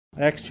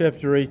Acts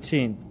chapter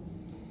 18.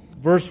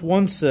 Verse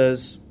 1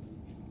 says,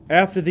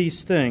 "After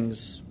these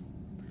things,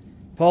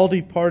 Paul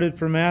departed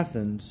from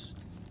Athens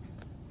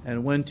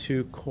and went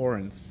to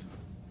Corinth."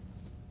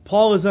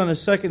 Paul is on a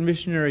second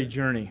missionary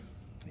journey,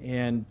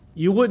 and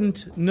you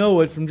wouldn't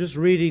know it from just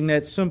reading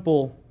that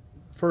simple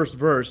first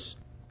verse,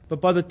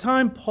 but by the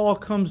time Paul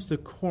comes to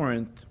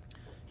Corinth,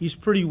 he's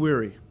pretty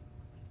weary.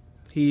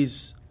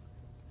 He's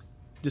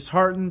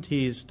disheartened,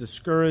 he's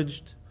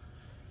discouraged.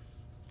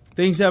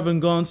 Things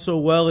haven't gone so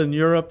well in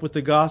Europe with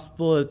the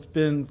gospel. It's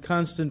been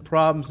constant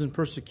problems and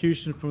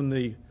persecution from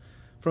the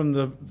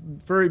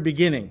very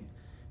beginning.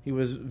 He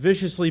was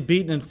viciously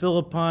beaten in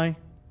Philippi.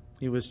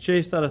 He was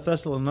chased out of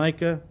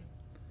Thessalonica,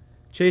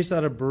 chased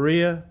out of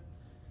Berea,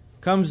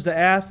 comes to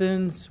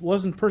Athens,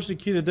 wasn't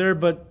persecuted there,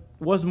 but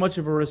wasn't much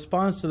of a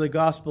response to the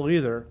gospel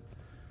either.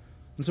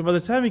 And so by the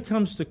time he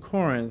comes to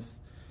Corinth,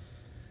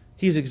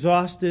 he's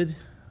exhausted.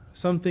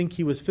 Some think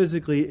he was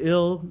physically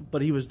ill,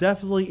 but he was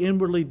definitely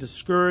inwardly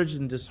discouraged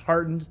and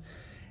disheartened.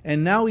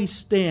 And now he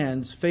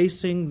stands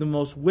facing the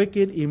most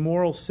wicked,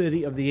 immoral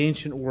city of the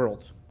ancient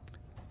world.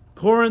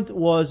 Corinth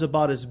was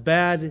about as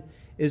bad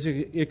as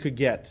it could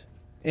get.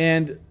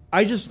 And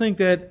I just think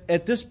that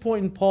at this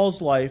point in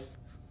Paul's life,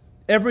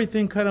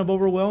 everything kind of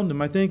overwhelmed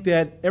him. I think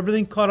that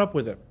everything caught up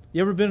with him.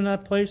 You ever been in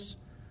that place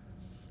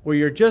where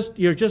you're just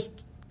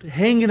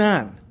hanging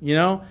on,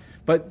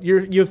 but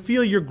you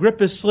feel your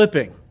grip is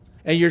slipping?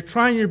 And you're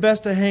trying your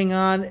best to hang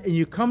on, and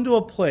you come to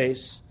a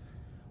place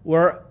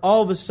where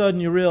all of a sudden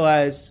you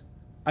realize,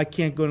 I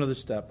can't go another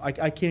step.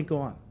 I can't go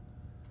on.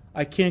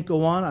 I can't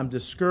go on. I'm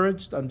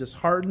discouraged. I'm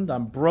disheartened.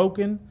 I'm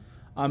broken.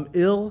 I'm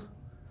ill.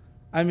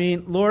 I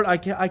mean, Lord, I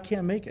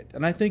can't make it.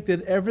 And I think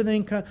that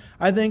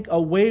I think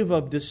a wave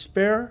of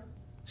despair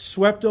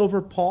swept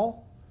over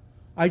Paul.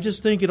 I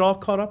just think it all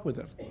caught up with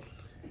him.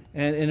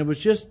 And it was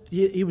just,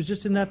 he was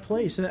just in that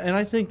place. And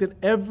I think that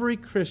every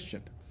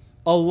Christian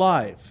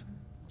alive,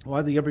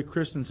 I think every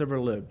Christian that's ever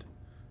lived,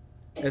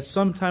 at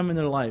some time in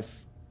their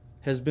life,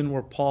 has been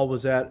where Paul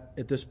was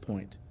at this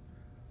point.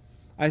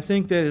 I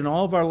think that in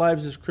all of our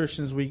lives as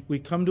Christians, we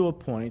come to a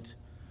point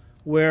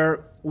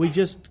where we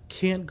just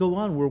can't go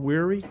on. We're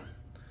weary.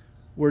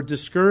 We're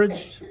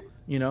discouraged.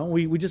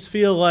 We just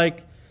feel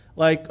like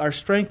our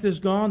strength is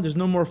gone. There's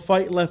no more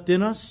fight left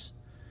in us.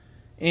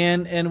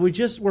 And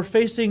we're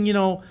facing,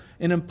 an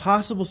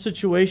impossible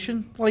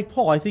situation. Like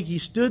Paul, I think he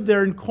stood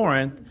there in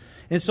Corinth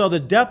and saw the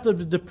depth of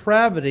the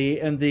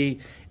depravity and the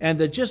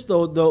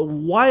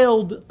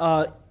wild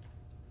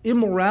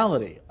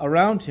immorality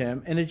around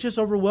him, and it just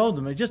overwhelmed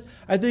him.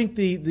 I think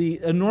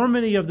the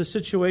enormity of the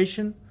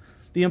situation,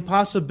 the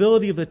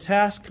impossibility of the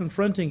task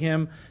confronting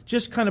him,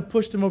 just kind of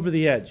pushed him over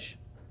the edge.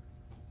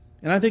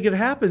 And I think it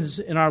happens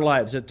in our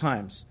lives at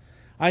times.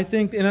 I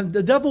think, and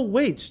the devil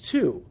waits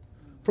too,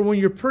 for when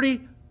you're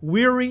pretty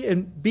weary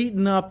and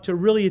beaten up to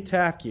really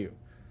attack you.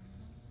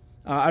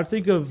 I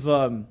think of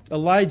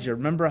Elijah.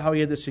 Remember how he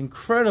had this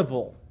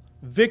incredible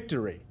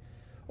victory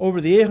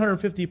over the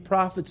 850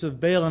 prophets of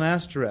Baal and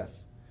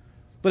Ashtoreth.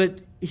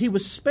 But he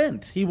was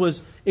spent. He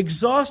was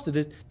exhausted.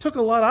 It took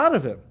a lot out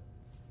of him.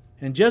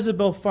 And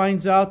Jezebel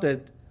finds out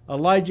that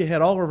Elijah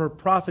had all of her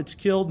prophets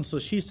killed, and so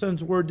she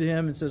sends word to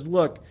him and says,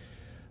 "Look,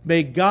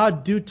 may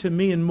God do to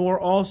me and more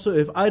also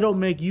if I don't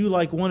make you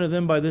like one of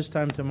them by this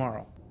time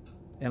tomorrow."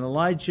 And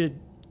Elijah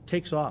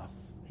takes off.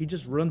 He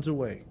just runs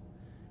away.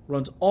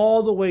 Runs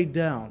all the way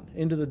down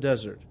into the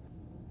desert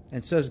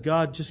and says,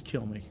 "God, just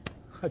kill me.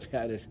 I've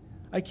had it.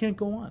 I can't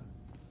go on."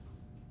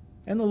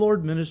 And the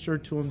Lord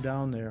ministered to him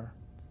down there.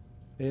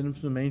 Made him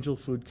some angel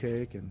food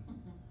cake and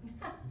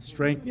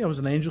strength. It was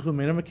an angel who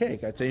made him a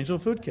cake. It's angel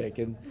food cake.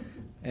 And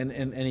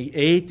he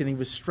ate and he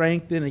was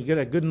strengthened. He got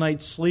a good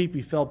night's sleep.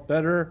 He felt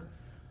better.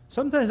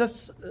 Sometimes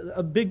that's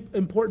a big,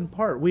 important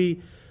part.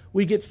 We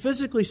get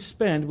physically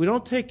spent. We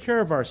don't take care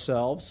of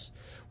ourselves.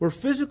 We're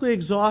physically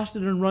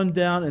exhausted and run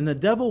down, and the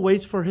devil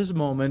waits for his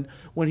moment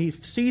when he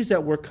sees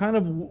that we're kind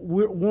of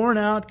worn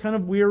out, kind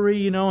of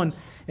weary, and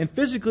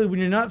physically when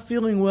you're not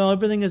feeling well,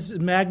 everything is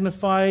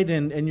magnified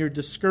and your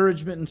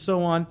discouragement and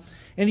so on.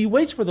 And he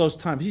waits for those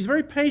times. He's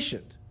very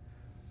patient.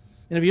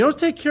 And if you don't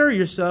take care of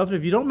yourself,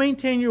 if you don't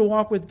maintain your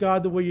walk with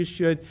God the way you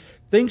should,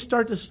 things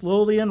start to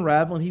slowly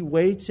unravel, and he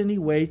waits and he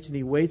waits and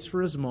he waits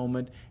for his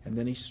moment, and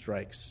then he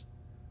strikes.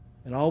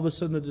 And all of a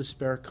sudden the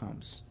despair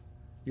comes.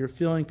 You're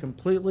feeling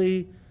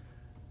completely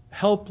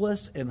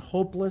helpless and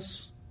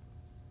hopeless.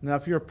 Now,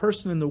 if you're a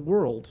person in the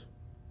world,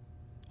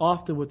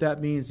 often what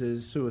that means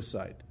is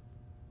suicide.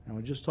 And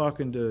we're just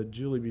talking to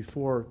Julie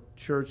before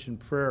church and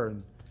prayer,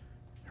 and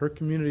her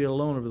community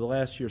alone over the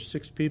last year,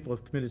 6 people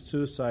have committed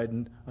suicide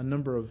and a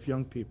number of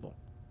young people.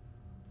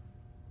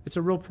 It's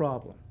a real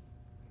problem.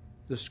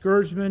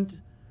 Discouragement,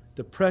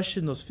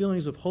 depression, those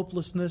feelings of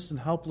hopelessness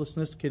and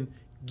helplessness can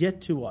get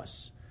to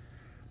us.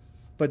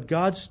 But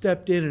God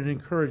stepped in and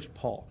encouraged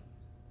Paul.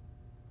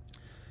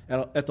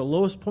 At the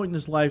lowest point in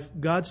his life,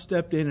 God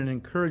stepped in and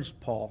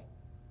encouraged Paul.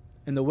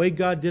 And the way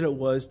God did it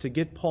was to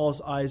get Paul's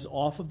eyes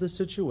off of the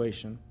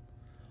situation,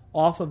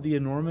 off of the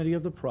enormity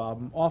of the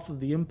problem, off of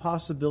the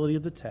impossibility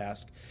of the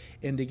task,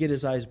 and to get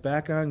his eyes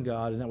back on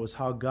God. And that was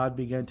how God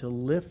began to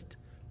lift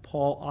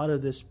Paul out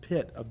of this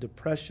pit of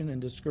depression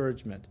and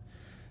discouragement.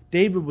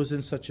 David was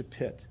in such a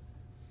pit.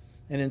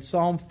 And in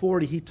Psalm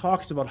 40, he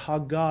talks about how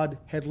God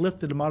had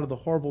lifted him out of the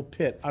horrible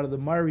pit, out of the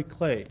miry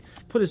clay,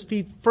 put his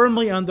feet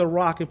firmly on the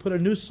rock, and put a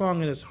new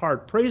song in his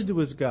heart. Praise to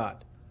his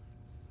God.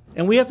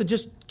 And we have to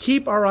just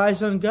keep our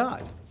eyes on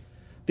God.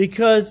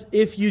 Because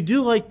if you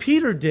do like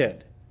Peter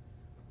did,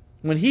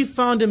 when he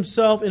found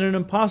himself in an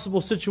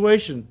impossible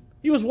situation,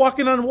 he was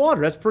walking on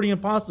water. That's pretty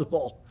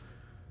impossible.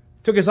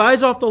 Took his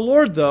eyes off the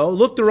Lord, though,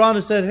 looked around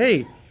and said,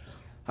 hey,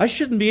 I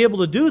shouldn't be able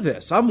to do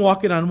this. I'm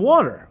walking on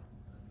water.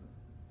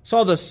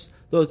 Saw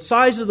the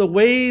size of the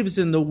waves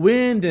and the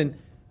wind, and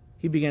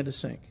he began to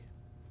sink.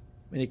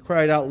 And he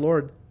cried out,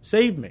 Lord,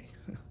 save me.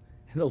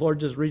 And the Lord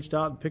just reached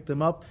out and picked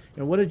him up.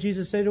 And what did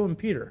Jesus say to him?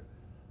 Peter,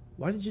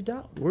 why did you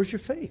doubt? Where's your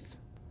faith?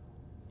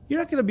 You're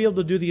not going to be able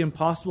to do the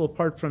impossible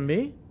apart from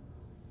me.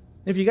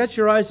 If you got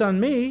your eyes on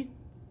me,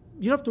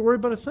 you don't have to worry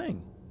about a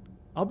thing.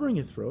 I'll bring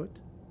you through it.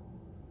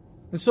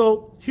 And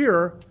so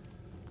here,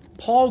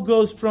 Paul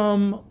goes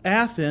from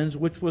Athens,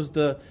 which was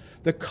the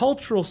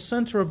cultural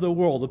center of the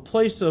world, a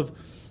place of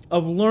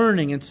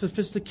learning and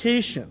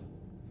sophistication.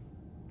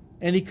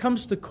 And he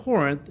comes to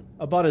Corinth,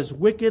 about as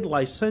wicked,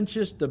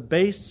 licentious,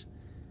 debased,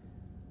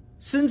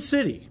 sin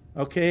city.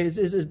 Okay, it's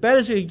as bad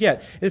as it could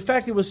get. In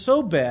fact, it was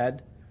so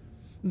bad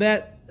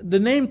that the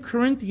name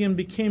Corinthian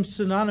became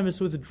synonymous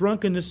with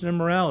drunkenness and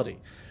immorality.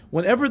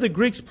 Whenever the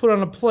Greeks put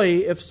on a play,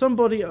 if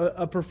somebody,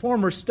 a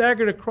performer,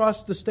 staggered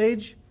across the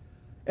stage,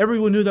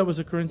 everyone knew that was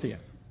a Corinthian.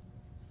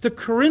 To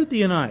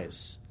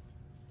Corinthianize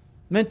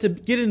meant to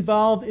get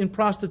involved in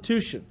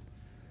prostitution,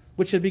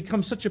 which had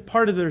become such a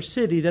part of their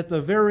city that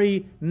the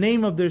very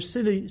name of their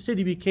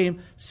city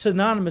became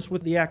synonymous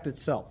with the act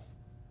itself.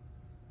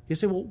 You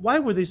say, well, why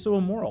were they so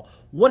immoral?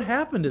 What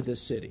happened to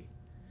this city?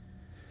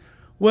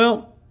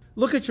 Well,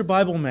 look at your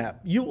Bible map.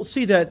 You will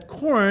see that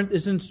Corinth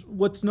is in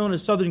what's known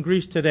as southern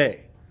Greece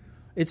today.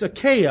 It's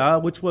Achaia,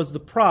 which was the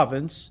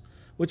province,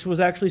 which was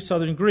actually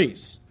southern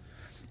Greece.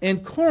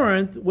 And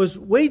Corinth was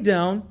way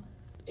down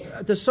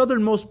at the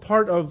southernmost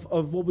part of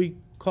what we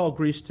call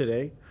Greece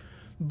today.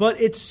 But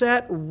it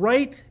sat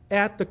right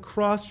at the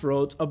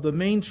crossroads of the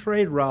main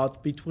trade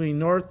route between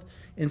north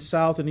and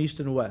south and east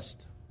and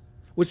west,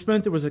 which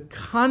meant there was a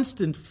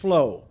constant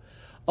flow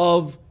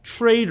of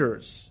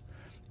traders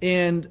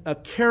and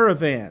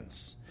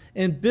caravans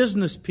and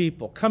business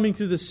people coming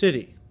through the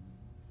city,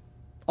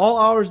 all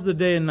hours of the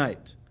day and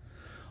night.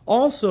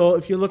 Also,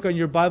 if you look on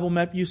your Bible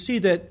map, you see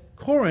that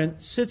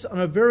Corinth sits on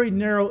a very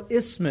narrow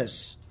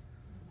isthmus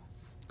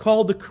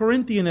called the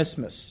Corinthian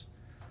Isthmus.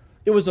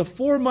 It was a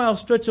 4-mile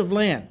stretch of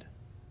land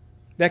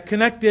that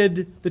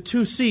connected the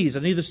two seas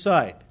on either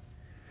side.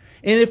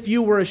 And if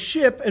you were a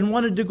ship and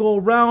wanted to go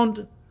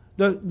around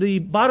the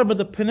bottom of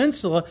the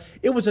peninsula,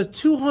 it was a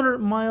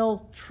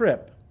 200-mile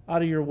trip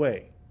out of your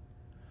way.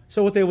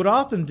 So what they would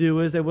often do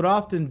is they would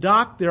often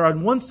dock there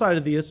on one side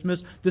of the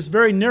isthmus, this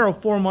very narrow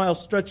 4-mile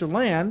stretch of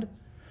land,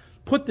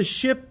 put the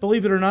ship,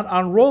 believe it or not,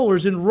 on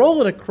rollers and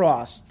roll it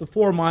across the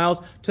 4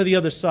 miles to the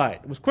other side.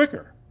 It was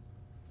quicker,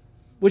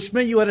 which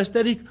meant you had a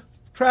steady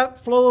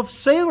flow of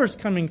sailors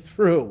coming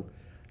through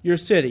your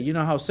city. You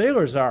know how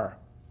sailors are.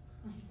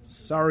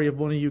 Sorry if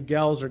one of you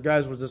gals or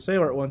guys was a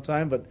sailor at one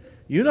time, but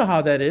you know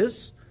how that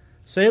is.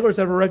 Sailors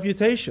have a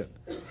reputation.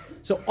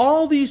 So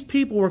all these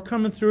people were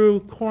coming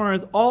through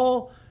Corinth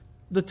all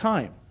the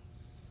time.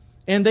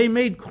 And they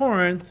made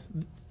Corinth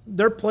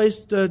their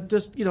place to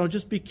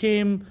just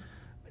became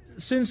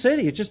Sin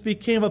City. It just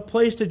became a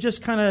place to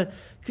just kind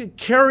of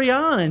carry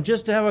on and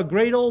just to have a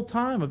great old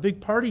time, a big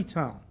party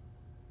town.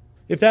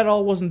 If that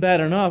all wasn't bad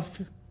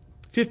enough,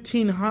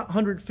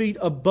 1,500 feet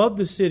above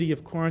the city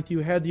of Corinth, you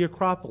had the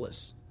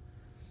Acropolis.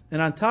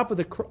 And on top of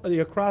the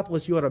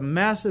Acropolis, you had a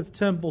massive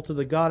temple to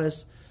the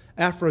goddess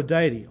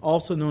Aphrodite,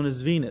 also known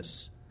as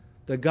Venus,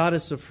 the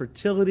goddess of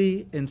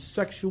fertility and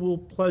sexual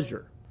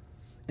pleasure.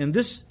 And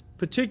this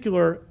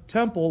particular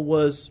temple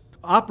was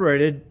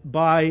operated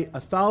by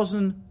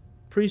 1,000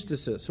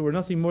 priestesses who were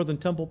nothing more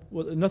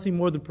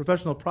than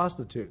professional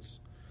prostitutes.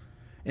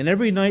 And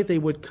every night they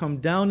would come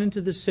down into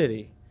the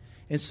city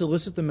and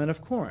solicit the men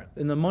of Corinth.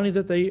 And the money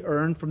that they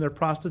earned from their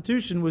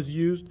prostitution was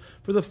used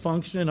for the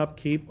function and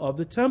upkeep of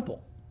the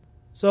temple.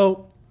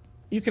 So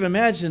you can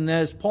imagine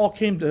that as Paul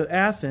came to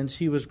Athens,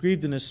 he was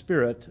grieved in his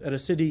spirit at a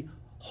city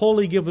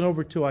wholly given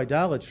over to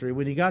idolatry.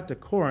 When he got to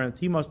Corinth,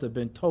 he must have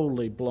been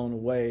totally blown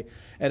away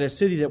at a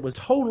city that was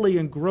totally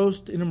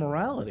engrossed in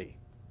immorality.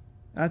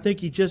 And I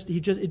think it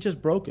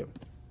just broke him.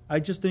 I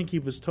just think he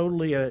was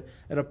totally at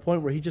a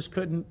point where he just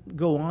couldn't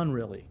go on,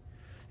 really.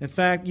 In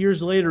fact,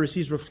 years later, as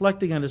he's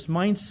reflecting on his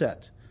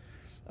mindset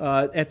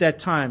at that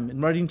time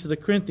and writing to the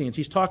Corinthians,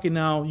 he's talking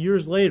now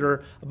years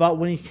later about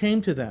when he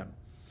came to them.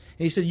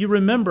 And he said, "You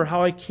remember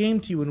how I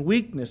came to you in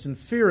weakness and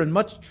fear and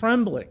much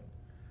trembling."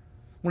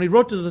 When he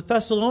wrote to the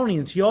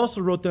Thessalonians, he also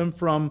wrote them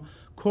from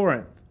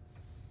Corinth.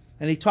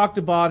 And he talked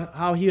about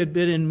how he had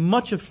been in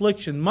much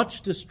affliction,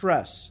 much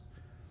distress.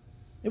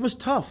 It was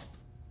tough.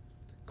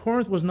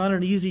 Corinth was not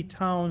an easy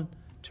town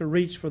to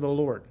reach for the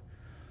Lord.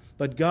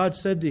 But God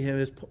said to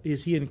him,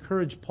 as he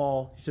encouraged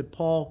Paul, he said,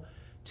 Paul,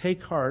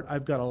 take heart.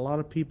 I've got a lot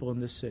of people in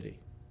this city.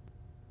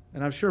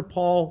 And I'm sure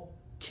Paul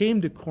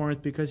came to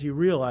Corinth because he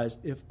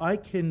realized, if I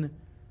can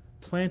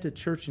plant a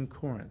church in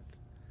Corinth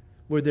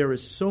where there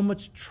is so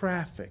much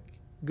traffic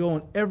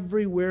going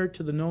everywhere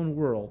to the known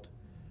world,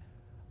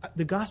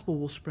 the gospel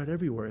will spread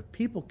everywhere. If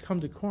people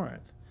come to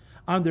Corinth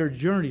on their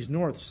journeys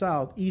north,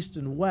 south, east,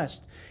 and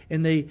west,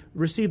 and they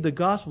receive the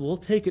gospel, they'll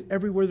take it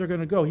everywhere they're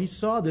going to go. He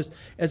saw this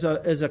as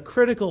a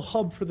critical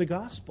hub for the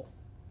gospel.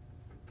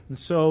 And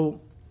so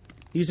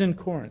he's in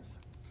Corinth.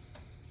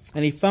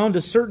 And he found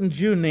a certain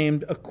Jew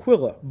named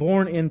Aquila,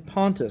 born in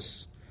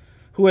Pontus,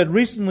 who had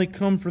recently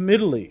come from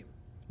Italy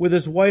with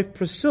his wife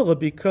Priscilla,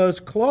 because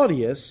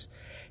Claudius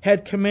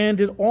had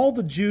commanded all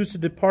the Jews to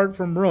depart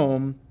from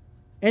Rome,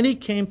 and he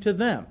came to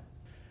them.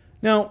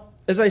 Now,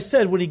 as I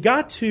said, when he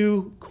got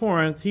to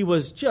Corinth, he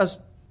was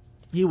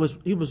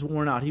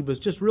worn out. He was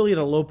just really at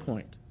a low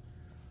point.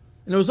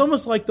 And it was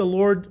almost like the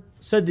Lord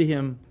said to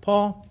him,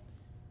 Paul,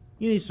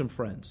 you need some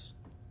friends.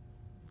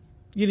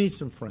 You need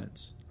some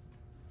friends.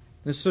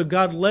 And so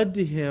God led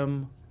to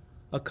him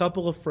a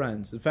couple of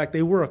friends. In fact,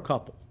 they were a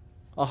couple,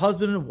 a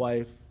husband and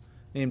wife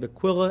named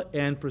Aquila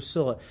and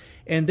Priscilla.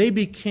 And they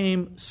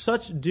became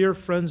such dear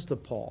friends to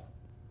Paul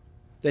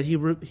that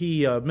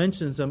he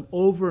mentions them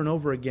over and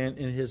over again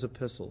in his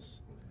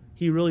epistles.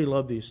 He really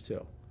loved these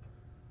two.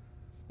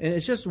 And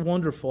it's just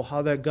wonderful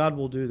how that God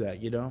will do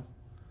that,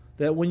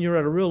 that when you're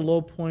at a real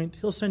low point,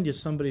 he'll send you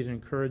somebody to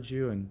encourage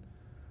you.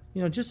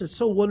 And, just it's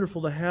so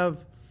wonderful to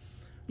have,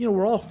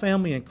 we're all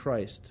family in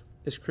Christ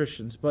as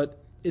Christians, but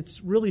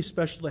it's really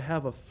special to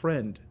have a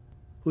friend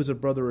who's a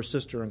brother or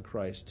sister in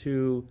Christ,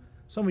 who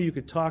someone you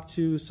could talk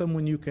to,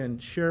 someone you can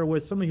share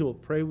with, somebody who will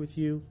pray with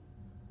you.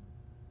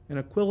 And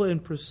Aquila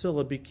and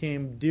Priscilla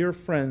became dear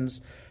friends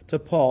to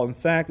Paul. In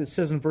fact, it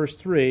says in verse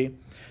 3,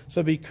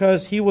 so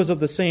because he was of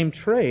the same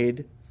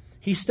trade,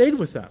 he stayed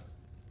with them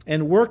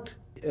and worked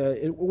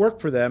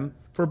for them,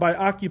 for by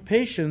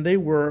occupation they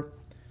were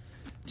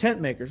tent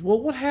makers.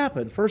 Well, what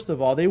happened? First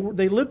of all, they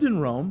lived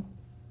in Rome,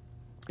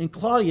 and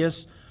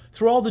Claudius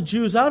threw all the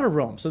Jews out of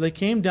Rome. So they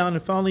came down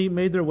and finally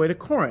made their way to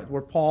Corinth,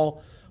 where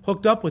Paul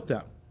hooked up with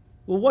them.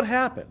 Well, what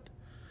happened?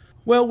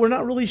 Well, we're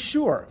not really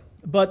sure.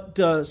 But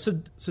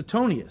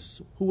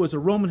Suetonius, who was a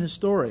Roman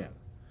historian,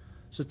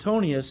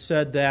 Suetonius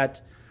said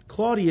that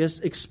Claudius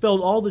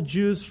expelled all the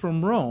Jews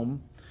from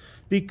Rome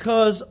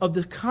because of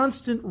the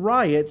constant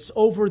riots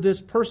over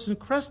this person,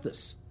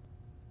 Chrestus.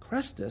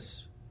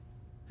 Chrestus?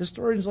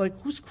 Historians are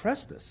like, who's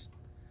Chrestus?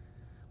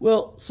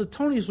 Well,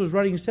 Suetonius was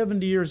writing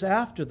 70 years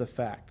after the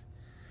fact.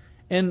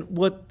 And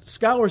what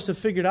scholars have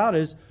figured out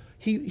is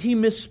he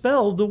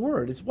misspelled the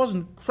word. It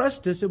wasn't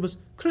Chrestus, it was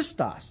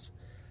Christos.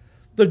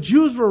 The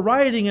Jews were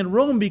rioting in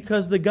Rome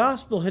because the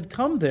gospel had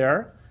come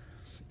there,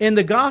 and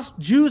the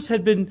Jews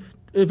had been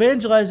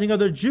evangelizing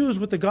other Jews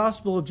with the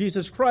gospel of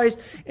Jesus Christ,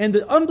 and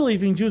the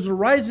unbelieving Jews were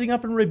rising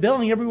up and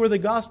rebelling everywhere the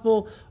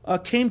gospel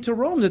came to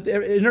Rome, that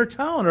in their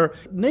town or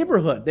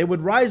neighborhood. They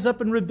would rise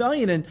up in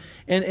rebellion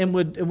and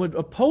would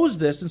oppose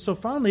this. And so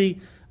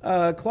finally,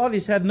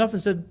 Claudius had enough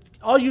and said,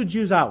 all you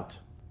Jews out.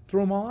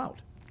 Throw them all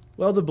out.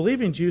 Well, the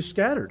believing Jews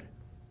scattered.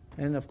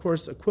 And of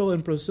course, Aquila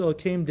and Priscilla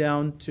came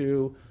down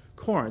to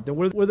Corinth. And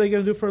what were they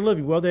going to do for a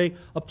living? Well, they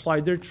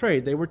applied their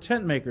trade. They were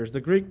tent makers.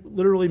 The Greek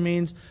literally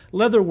means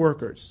leather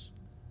workers.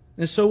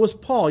 And so was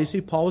Paul. You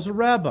see, Paul was a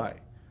rabbi.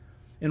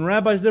 And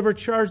rabbis never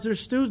charged their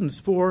students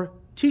for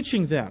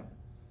teaching them.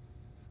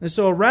 And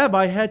so a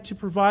rabbi had to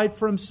provide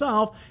for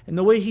himself. And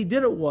the way he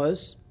did it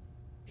was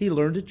he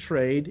learned a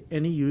trade,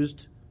 and he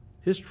used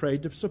his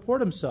trade to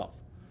support himself.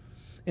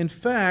 In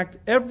fact,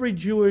 every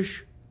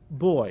Jewish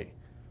boy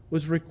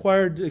was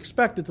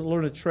expected to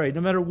learn a trade,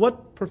 no matter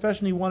what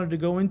profession he wanted to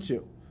go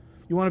into.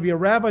 You want to be a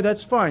rabbi,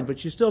 that's fine,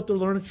 but you still have to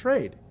learn a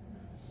trade.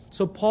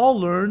 So Paul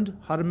learned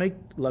how to make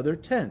leather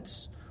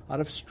tents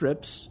out of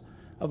strips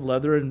of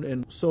leather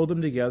and sew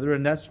them together,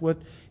 and that's what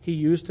he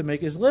used to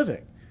make his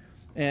living.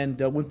 And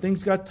when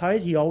things got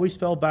tight, he always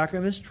fell back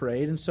on his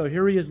trade, and so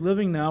here he is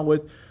living now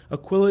with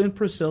Aquila and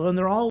Priscilla, and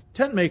they're all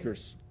tent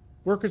makers,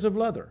 workers of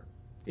leather,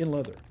 in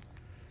leather.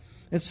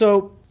 And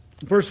so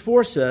verse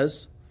 4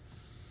 says,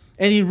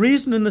 and he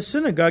reasoned in the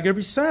synagogue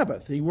every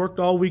Sabbath. He worked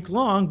all week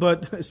long,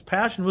 but his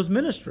passion was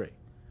ministry.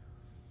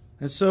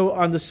 And so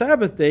on the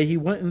Sabbath day, he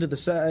went into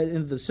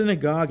the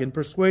synagogue and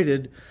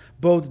persuaded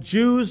both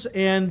Jews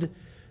and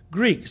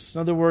Greeks.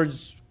 In other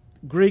words,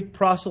 Greek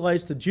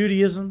proselytes to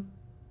Judaism,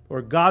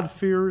 or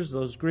God-fearers,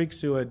 those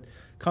Greeks who had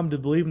come to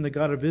believe in the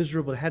God of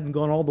Israel but hadn't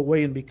gone all the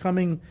way in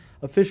becoming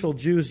official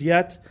Jews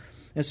yet.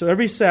 And so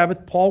every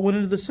Sabbath, Paul went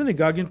into the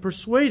synagogue and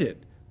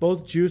persuaded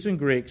both Jews and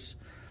Greeks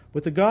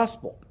with the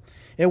gospel.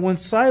 And when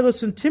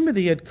Silas and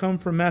Timothy had come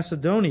from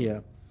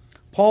Macedonia,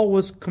 Paul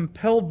was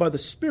compelled by the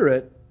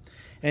Spirit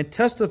and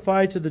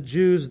testified to the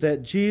Jews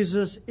that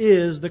Jesus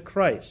is the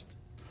Christ.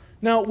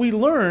 Now, we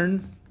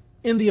learn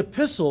in the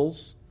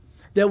epistles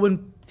that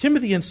when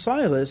Timothy and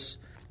Silas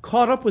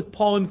caught up with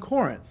Paul in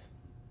Corinth,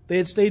 They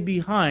had stayed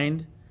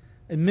behind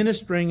and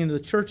ministering in the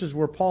churches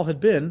where Paul had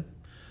been.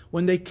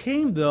 When they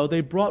came, though,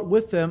 they brought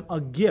with them a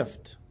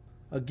gift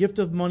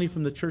of money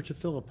from the church of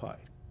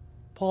Philippi.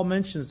 Paul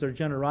mentions their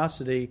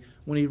generosity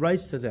when he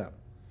writes to them,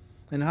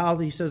 and how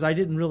he says, I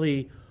didn't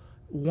really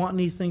want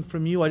anything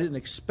from you. I didn't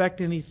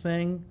expect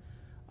anything.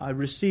 I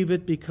receive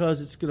it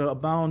because it's going to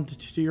abound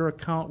to your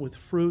account with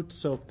fruit,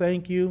 so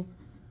thank you.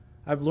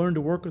 I've learned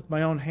to work with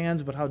my own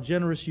hands, but how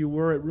generous you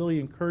were, it really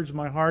encouraged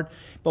my heart.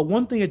 But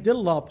one thing it did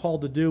allow Paul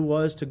to do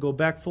was to go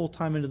back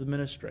full-time into the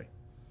ministry.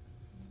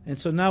 And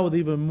so now with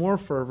even more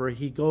fervor,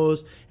 he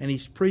goes and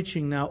he's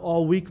preaching now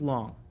all week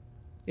long.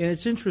 And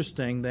it's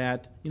interesting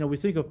that, we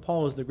think of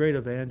Paul as the great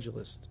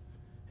evangelist,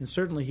 and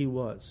certainly he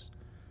was.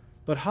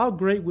 But how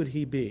great would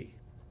he be?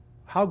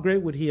 How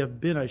great would he have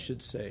been, I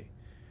should say,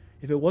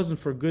 if it wasn't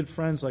for good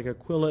friends like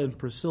Aquila and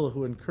Priscilla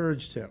who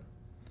encouraged him?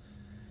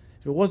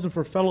 If it wasn't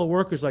for fellow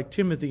workers like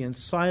Timothy and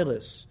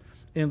Silas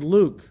and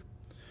Luke,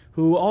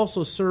 who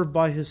also served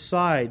by his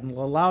side and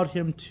allowed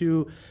him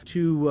to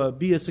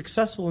be as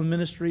successful in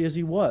ministry as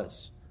he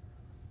was.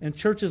 And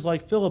churches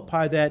like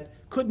Philippi that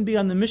couldn't be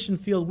on the mission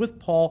field with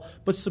Paul,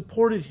 but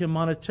supported him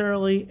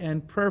monetarily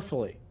and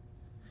prayerfully.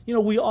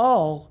 We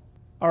all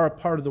are a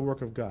part of the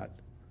work of God.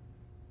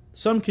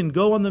 Some can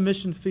go on the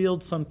mission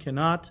field, some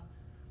cannot,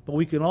 but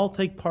we can all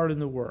take part in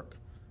the work.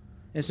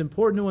 And it's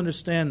important to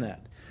understand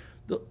that.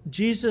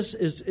 Jesus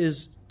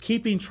is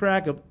keeping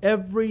track of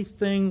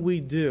everything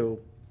we do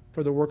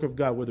for the work of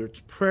God, whether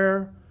it's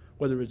prayer,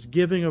 whether it's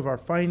giving of our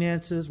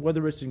finances,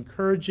 whether it's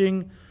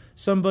encouraging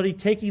somebody,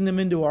 taking them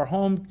into our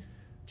home.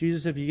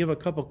 Jesus, if you give a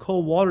cup of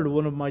cold water to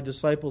one of my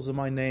disciples in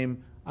my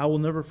name, I will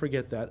never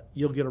forget that.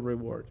 You'll get a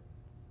reward.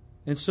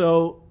 And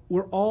so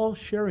we're all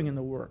sharing in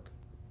the work.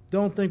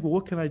 Don't think, well,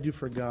 what can I do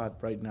for God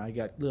right now? I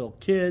got little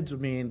kids. I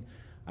mean,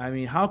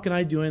 how can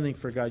I do anything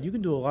for God? You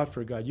can do a lot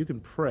for God. You can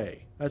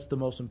pray. That's the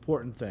most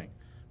important thing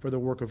for the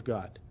work of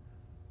God.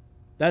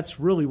 That's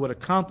really what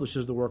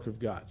accomplishes the work of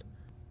God.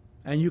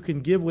 And you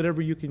can give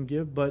whatever you can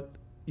give, but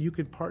you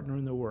can partner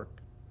in the work.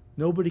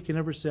 Nobody can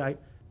ever say,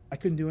 I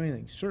couldn't do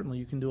anything. Certainly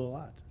you can do a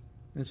lot.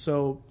 And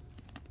so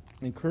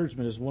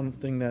encouragement is one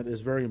thing that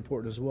is very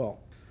important as well.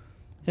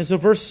 And so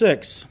verse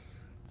 6,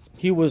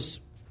 he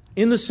was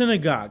in the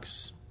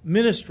synagogues,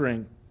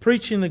 ministering,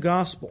 preaching the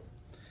gospel.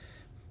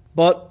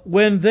 But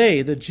when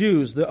they, the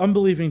Jews, the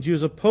unbelieving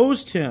Jews,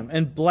 opposed him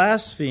and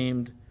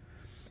blasphemed,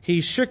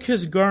 he shook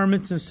his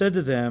garments and said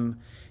to them,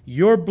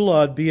 your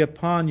blood be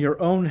upon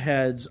your own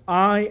heads.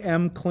 I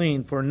am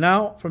clean. From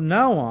now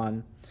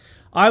on,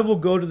 I will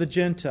go to the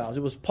Gentiles.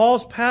 It was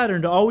Paul's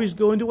pattern to always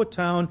go into a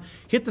town,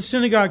 hit the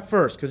synagogue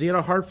first, because he had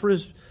a heart for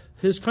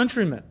his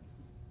countrymen.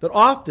 But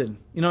often,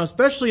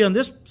 especially on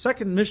this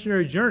second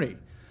missionary journey,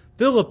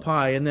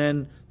 Philippi and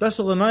then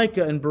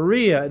Thessalonica and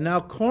Berea and now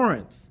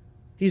Corinth,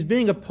 he's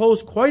being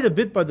opposed quite a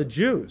bit by the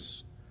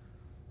Jews.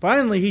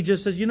 Finally, he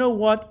just says, you know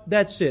what?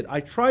 That's it.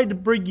 I tried to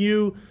bring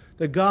you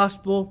the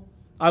gospel.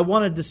 I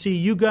wanted to see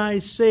you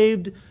guys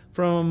saved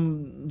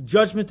from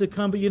judgment to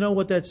come, but you know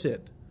what? That's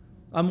it.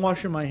 I'm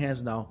washing my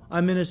hands now.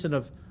 I'm innocent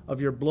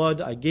of your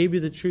blood. I gave you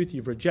the truth.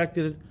 You've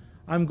rejected it.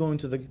 I'm going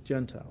to the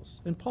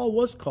Gentiles. And Paul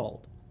was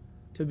called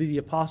to be the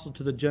apostle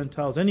to the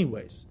Gentiles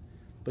anyways,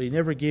 but he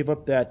never gave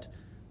up that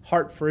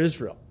heart for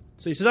Israel.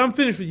 So he says, I'm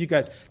finished with you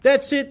guys.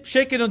 That's it.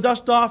 Shaking the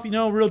dust off,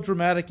 real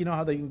dramatic. You know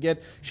how they can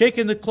get.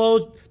 Shaking the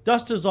clothes,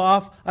 dust is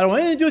off. I don't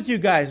want anything to do with you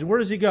guys. And where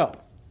does he go?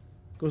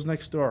 Goes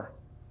next door.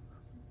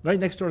 Right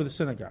next door to the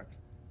synagogue.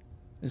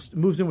 And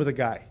moves in with a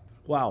guy.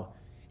 Wow.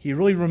 He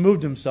really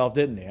removed himself,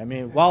 didn't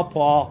he? Wow,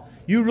 Paul,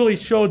 you really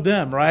showed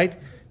them, right?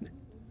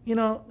 He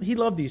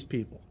loved these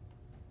people.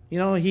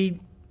 He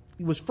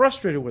was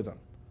frustrated with them.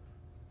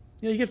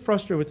 You get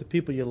frustrated with the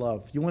people you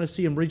love. You want to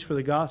see them reach for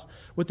the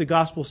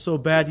gospel so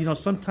bad.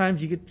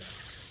 Sometimes you get,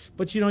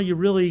 but you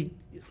really,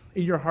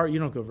 in your heart, you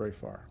don't go very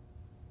far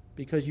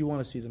because you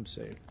want to see them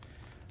saved.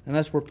 And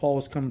that's where Paul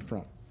was coming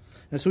from.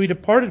 And so he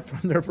departed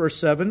from there, verse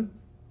 7,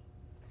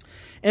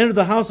 entered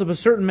the house of a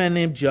certain man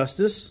named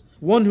Justus,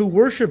 one who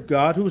worshiped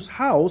God, whose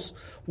house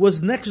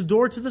was next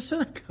door to the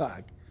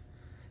synagogue.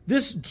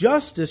 This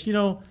Justus,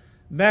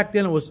 back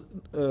then it was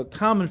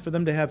common for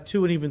them to have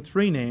 2 and even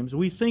 3 names.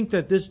 We think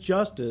that this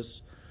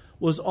Justus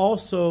was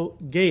also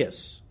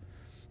Gaius,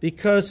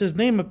 because his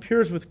name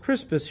appears with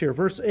Crispus here,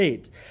 verse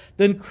 8.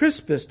 Then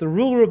Crispus, the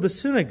ruler of the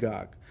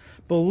synagogue,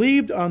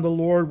 believed on the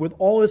Lord with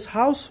all his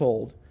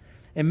household,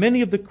 and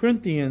many of the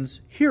Corinthians,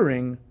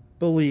 hearing,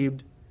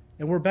 believed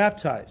and were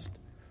baptized.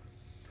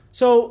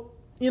 So,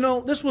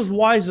 this was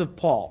wise of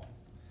Paul.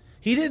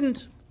 He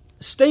didn't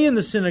stay in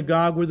the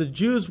synagogue where the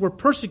Jews were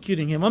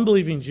persecuting him,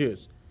 unbelieving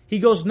Jews. He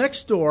goes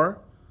next door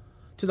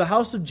to the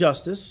house of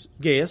Justus,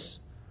 Gaius,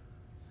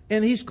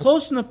 and he's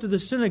close enough to the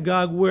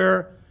synagogue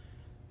where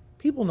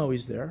people know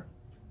he's there.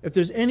 If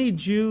there's any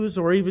Jews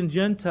or even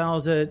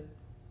Gentiles that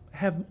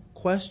have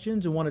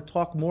questions and want to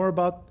talk more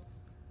about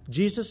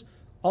Jesus,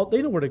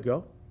 they know where to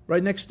go,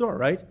 right next door,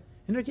 right?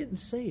 And they're getting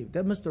saved.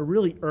 That must have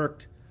really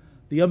irked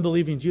the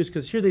unbelieving Jews,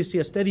 because here they see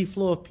a steady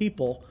flow of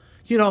people.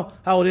 You know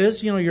how it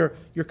is. Your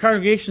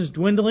congregation's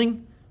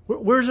dwindling.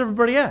 Where's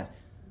everybody at?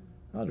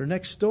 Oh, they're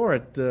next door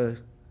at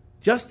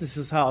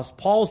Justice's house.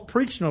 Paul's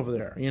preaching over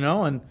there,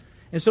 and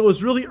so it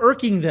was really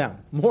irking them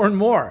more and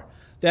more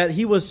that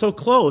he was so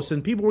close,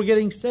 and people were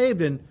getting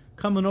saved and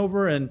coming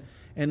over and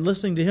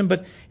listening to him.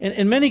 But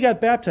and many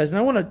got baptized. And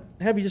I want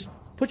to have you just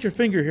put your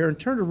finger here and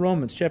turn to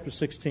Romans chapter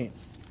 16.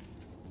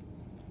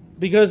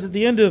 Because at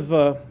the end of,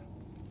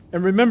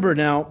 and remember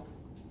now,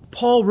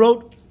 Paul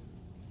wrote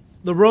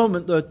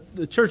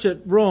the church at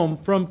Rome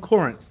from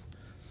Corinth.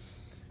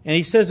 And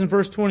he says in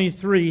verse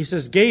 23, he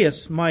says,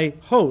 Gaius, my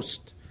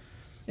host,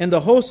 and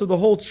the host of the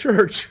whole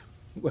church,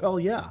 well,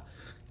 yeah,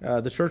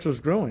 the church was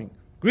growing,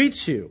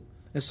 greets you,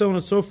 and so on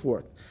and so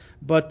forth.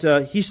 But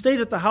he stayed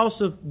at the house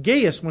of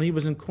Gaius when he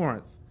was in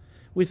Corinth.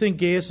 We think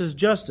Gaius is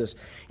Justus.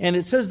 And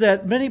it says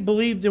that many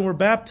believed and were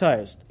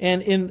baptized.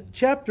 And in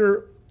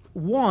chapter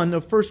 1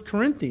 of 1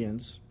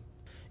 Corinthians,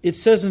 it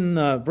says in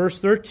verse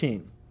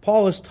 13,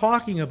 Paul is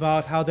talking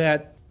about how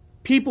that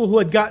people who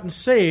had gotten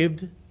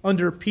saved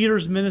under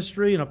Peter's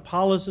ministry and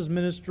Apollos'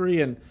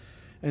 ministry and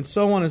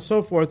so on and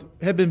so forth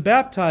had been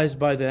baptized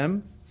by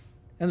them,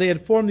 and they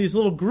had formed these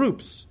little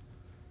groups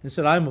and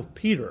said, I'm of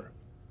Peter.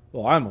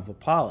 Well, I'm of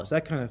Apollos,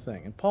 that kind of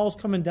thing. And Paul's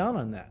coming down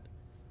on that.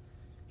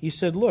 He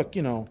said, look,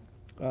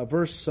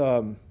 verse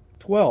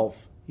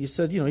 12, he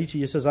said, each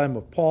of you says, I'm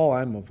of Paul,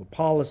 I'm of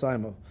Apollos,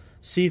 I'm of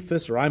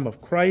Cephas, or I'm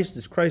of Christ.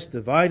 Is Christ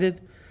divided?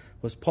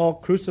 Was Paul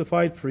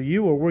crucified for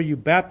you, or were you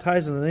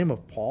baptized in the name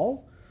of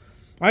Paul?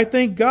 I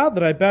thank God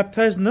that I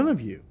baptized none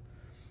of you,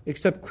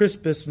 except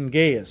Crispus and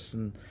Gaius,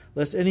 and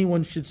lest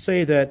anyone should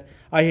say that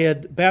I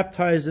had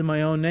baptized in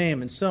my own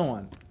name, and so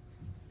on.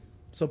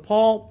 So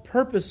Paul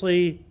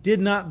purposely did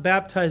not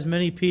baptize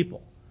many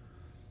people,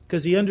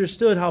 because he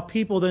understood how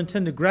people then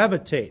tend to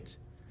gravitate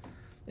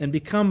and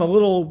become a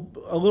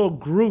little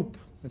group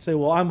and say,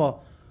 well,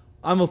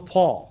 I'm of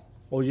Paul.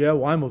 Oh yeah,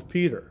 well, I'm of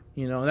Peter.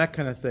 That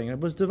kind of thing. It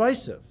was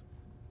divisive.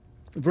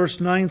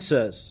 Verse 9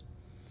 says,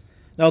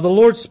 Now the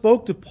Lord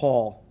spoke to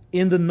Paul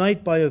in the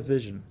night by a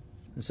vision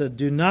and said,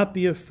 Do not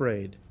be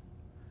afraid,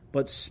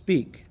 but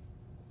speak,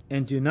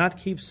 and do not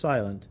keep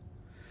silent,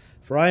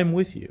 for I am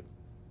with you,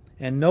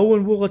 and no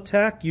one will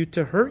attack you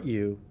to hurt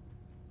you,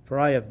 for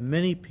I have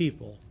many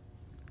people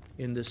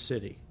in this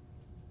city.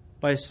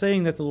 By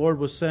saying that, the Lord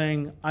was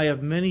saying, I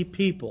have many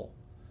people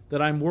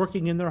that I'm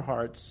working in their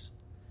hearts,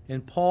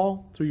 and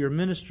Paul, through your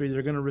ministry,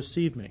 they're going to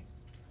receive me.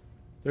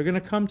 They're going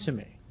to come to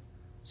me.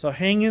 So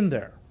hang in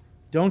there.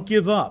 Don't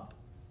give up.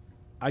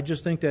 I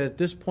just think that at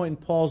this point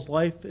in Paul's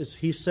life, as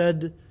he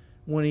said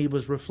when he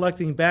was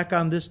reflecting back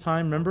on this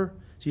time, remember,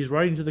 he's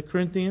writing to the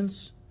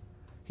Corinthians,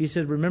 he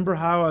said, remember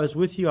how I was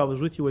with you? I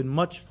was with you in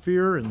much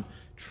fear and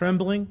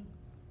trembling.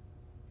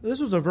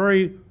 This was a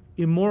very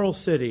immoral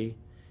city.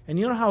 And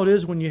you know how it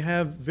is when you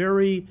have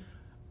very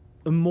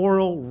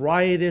immoral,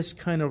 riotous,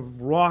 kind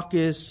of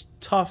raucous,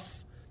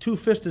 tough,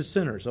 two-fisted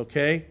sinners,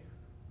 okay?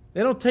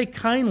 They don't take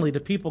kindly to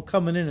people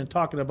coming in and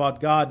talking about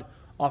God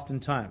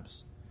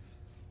oftentimes.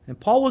 And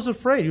Paul was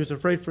afraid. He was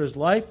afraid for his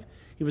life.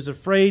 He was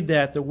afraid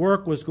that the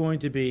work was going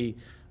to be,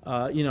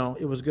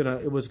 it was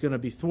going to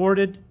be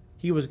thwarted.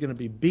 He was going to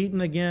be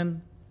beaten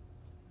again.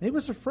 He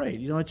was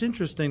afraid. It's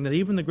interesting that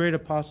even the great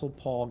apostle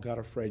Paul got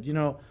afraid.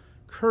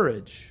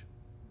 Courage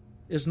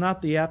is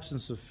not the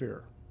absence of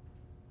fear.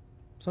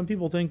 Some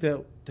people think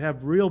that to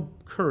have real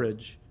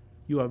courage,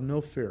 you have no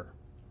fear.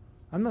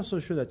 I'm not so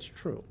sure that's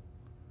true.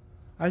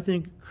 I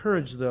think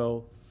courage,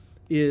 though,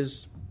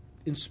 is,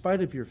 in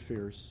spite of your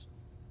fears,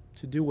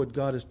 to do what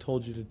God has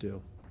told you to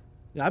do.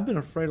 I've been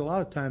afraid a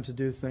lot of times to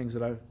do things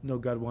that I know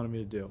God wanted me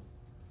to do.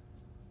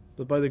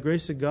 But by the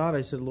grace of God,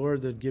 I said,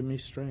 Lord, then give me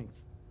strength.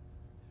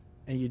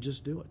 And you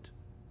just do it.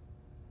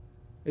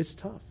 It's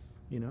tough,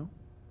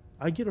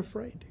 I get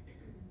afraid.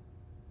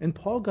 And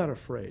Paul got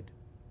afraid.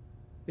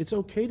 It's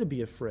okay to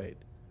be afraid,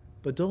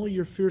 but don't let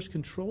your fears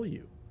control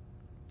you.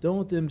 Don't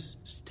let them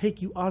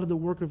take you out of the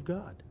work of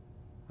God.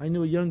 I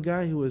knew a young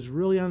guy who was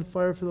really on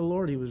fire for the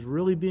Lord. He was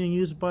really being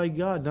used by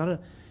God.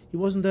 He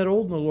wasn't that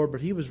old in the Lord,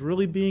 but he was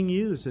really being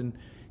used. And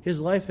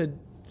his life had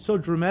so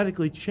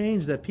dramatically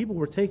changed that people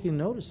were taking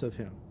notice of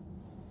him.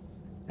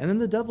 And then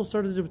the devil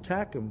started to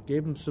attack him,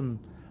 gave him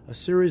a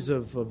series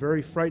of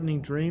very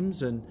frightening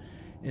dreams and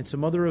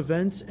some other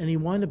events. And he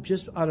wound up,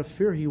 just out of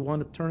fear, he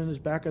wound up turning his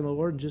back on the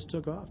Lord and just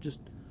took off,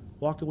 just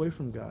walked away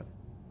from God.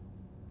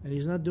 And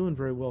he's not doing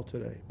very well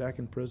today, back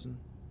in prison.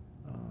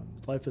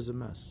 Life is a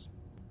mess.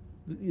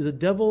 The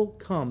devil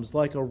comes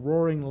like a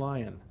roaring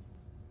lion.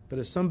 But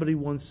as somebody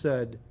once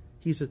said,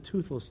 he's a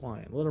toothless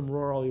lion. Let him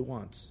roar all he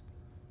wants.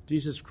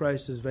 Jesus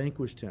Christ has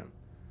vanquished him.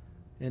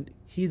 And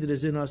he that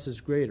is in us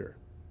is greater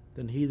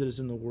than he that is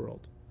in the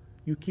world.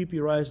 You keep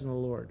your eyes on the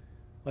Lord,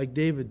 like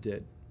David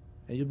did,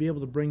 and you'll be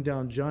able to bring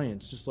down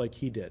giants just like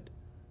he did.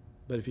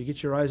 But if you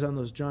get your eyes on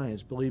those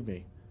giants, believe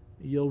me,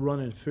 you'll run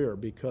in fear,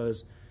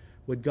 because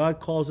what God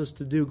calls us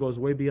to do goes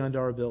way beyond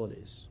our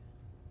abilities.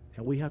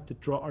 And we have to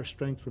draw our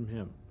strength from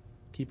him.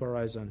 Keep our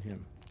eyes on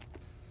him.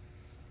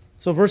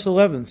 So verse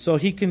 11, so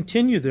he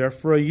continued there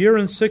for 1 year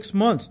and 6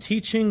 months,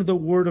 teaching the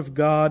word of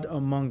God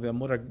among them.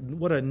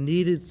 What a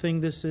needed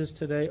thing this is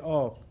today.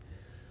 Oh,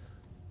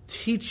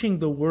 teaching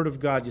the Word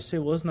of God. You say,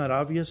 well, isn't that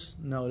obvious?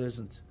 No, it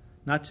isn't.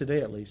 Not today,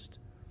 at least.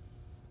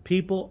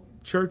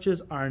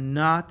 Churches are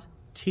not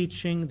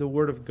teaching the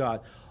Word of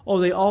God. Oh,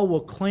 they all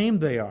will claim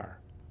they are,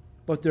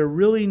 but they're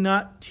really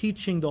not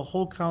teaching the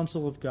whole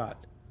counsel of God.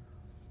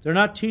 They're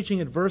not teaching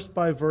it verse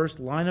by verse,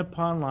 line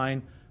upon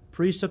line,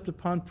 precept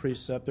upon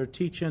precept. They're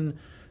teaching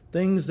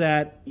things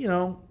that,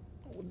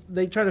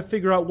 they try to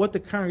figure out what the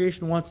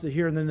congregation wants to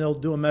hear, and then they'll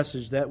do a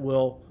message that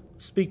will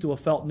speak to a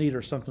felt need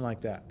or something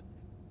like that.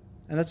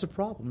 And that's a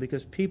problem,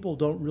 because people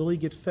don't really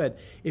get fed.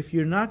 If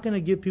you're not going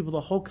to give people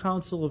the whole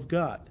counsel of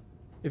God,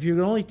 if you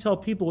can only tell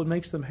people what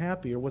makes them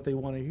happy or what they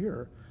want to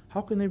hear, how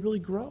can they really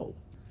grow?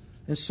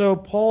 And so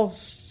Paul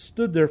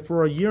stood there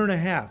for a year and a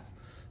half.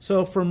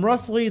 So from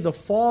roughly the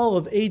fall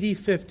of AD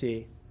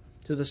 50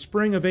 to the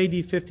spring of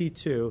AD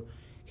 52,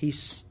 he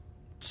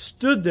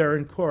stood there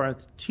in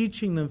Corinth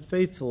teaching them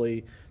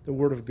faithfully the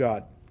Word of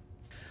God.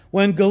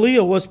 When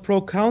Gallio was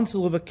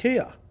proconsul of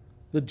Achaia,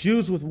 the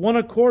Jews with one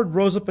accord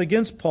rose up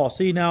against Paul.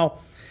 See, now,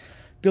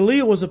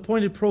 Gallio was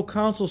appointed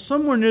proconsul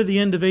somewhere near the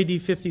end of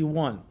AD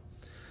 51.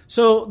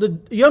 So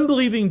the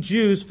unbelieving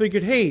Jews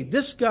figured, hey,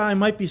 this guy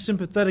might be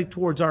sympathetic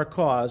towards our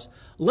cause.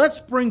 Let's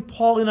bring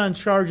Paul in on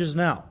charges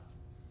now.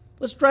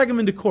 Let's drag him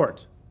into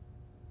court.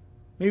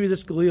 Maybe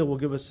this Gallio will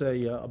give us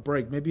a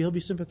break. Maybe he'll be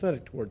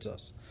sympathetic towards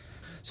us.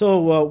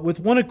 So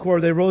with one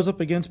accord, they rose up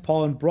against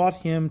Paul and brought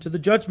him to the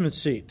judgment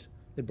seat.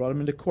 They brought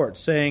him into court,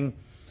 saying,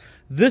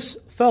 this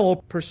fellow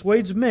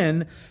persuades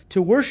men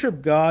to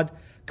worship God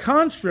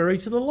contrary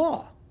to the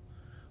law.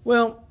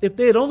 Well, if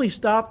they had only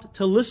stopped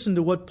to listen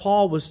to what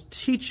Paul was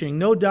teaching,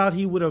 no doubt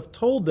he would have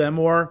told them,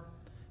 or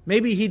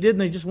maybe he did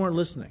and they just weren't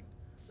listening,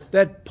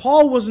 that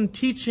Paul wasn't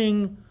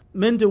teaching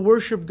men to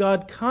worship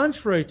God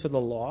contrary to the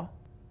law.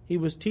 He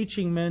was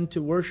teaching men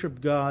to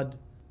worship God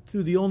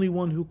through the only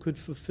one who could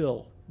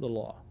fulfill the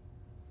law.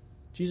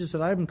 Jesus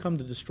said, I haven't come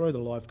to destroy the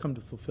law, I've come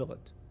to fulfill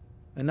it.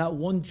 And not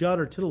one jot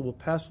or tittle will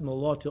pass from the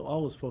law till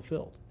all is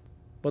fulfilled.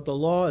 But the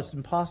law is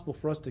impossible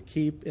for us to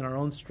keep in our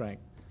own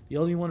strength. The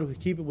only one who could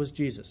keep it was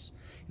Jesus.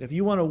 And if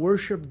you want to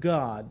worship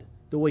God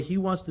the way He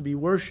wants to be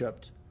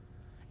worshipped,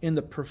 in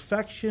the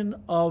perfection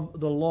of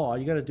the law,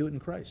 you got to do it in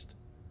Christ,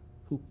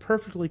 who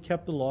perfectly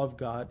kept the law of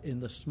God in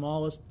the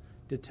smallest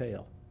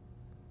detail.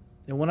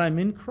 And when I'm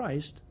in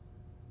Christ,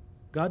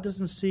 God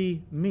doesn't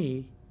see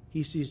me,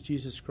 He sees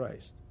Jesus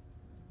Christ.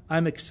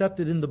 I'm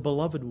accepted in the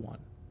beloved one,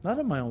 not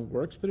in my own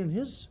works, but in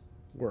His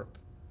work.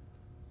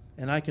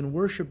 And I can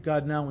worship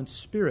God now in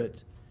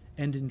spirit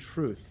and in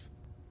truth.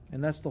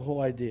 And that's the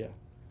whole idea.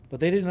 But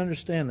they didn't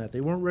understand that. They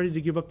weren't ready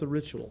to give up the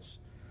rituals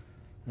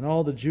and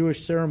all the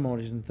Jewish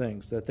ceremonies and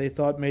things that they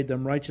thought made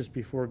them righteous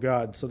before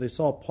God. So they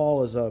saw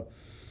Paul as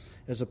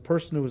a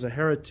person who was a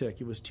heretic.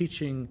 He was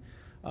teaching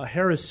a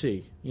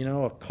heresy,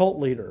 a cult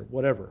leader,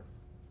 whatever.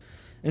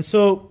 And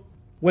so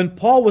when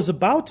Paul was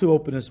about to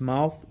open his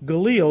mouth,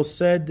 Gallio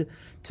said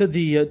to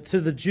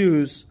the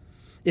Jews,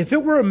 if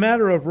it were a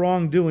matter of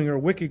wrongdoing or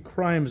wicked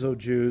crimes, O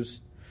Jews,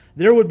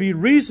 there would be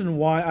reason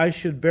why I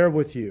should bear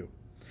with you.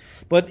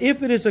 But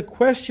if it is a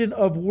question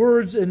of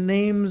words and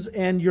names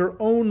and your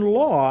own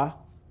law,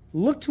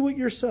 look to it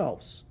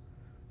yourselves.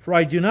 For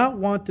I do not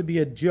want to be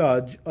a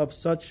judge of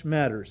such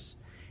matters.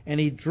 And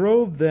he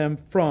drove them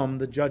from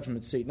the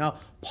judgment seat. Now,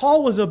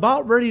 Paul was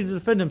about ready to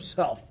defend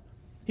himself.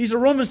 He's a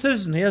Roman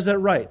citizen. He has that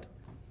right.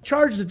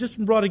 Charges have just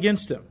been brought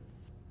against him.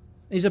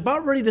 He's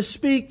about ready to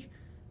speak,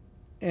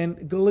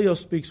 and Gallio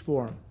speaks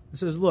for him. He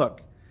says,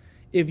 look,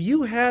 if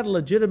you had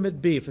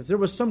legitimate beef, if there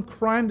was some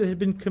crime that had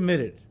been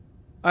committed,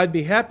 I'd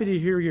be happy to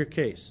hear your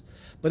case.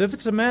 But if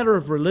it's a matter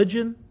of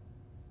religion,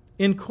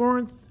 in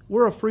Corinth,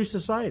 we're a free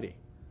society.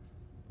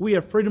 We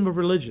have freedom of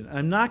religion.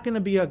 I'm not going to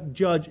be a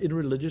judge in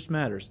religious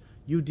matters.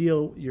 You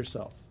deal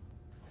yourself.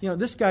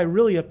 This guy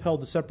really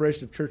upheld the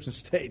separation of church and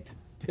state,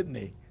 didn't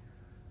he?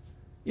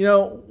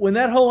 When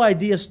that whole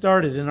idea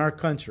started in our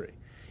country,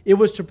 it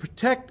was to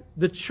protect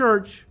the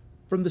church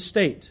from the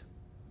state.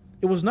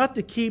 It was not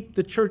to keep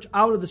the church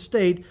out of the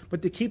state,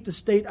 but to keep the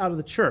state out of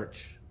the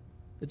church.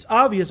 It's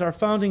obvious our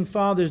founding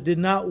fathers did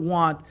not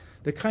want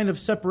the kind of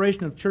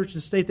separation of church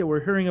and state that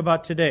we're hearing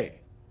about today.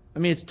 I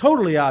mean, it's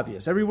totally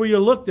obvious. Everywhere you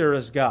look, there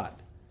is God.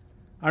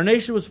 Our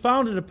nation was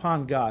founded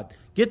upon God.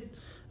 Get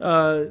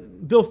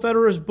Bill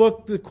Federer's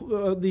book,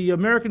 the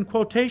American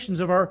Quotations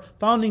of our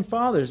founding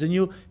fathers, and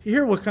you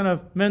hear what kind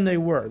of men they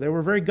were. They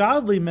were very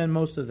godly men,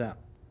 most of them.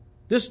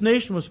 This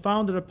nation was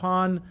founded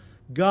upon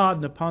God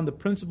and upon the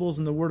principles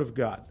and the Word of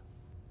God.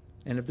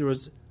 And if there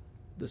was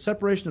the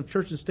separation of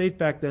church and state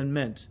back then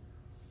meant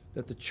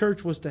that the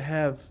church was to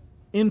have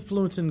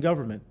influence in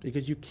government,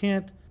 because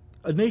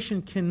a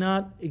nation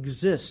cannot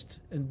exist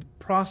and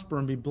prosper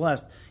and be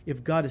blessed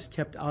if God is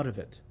kept out of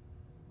it.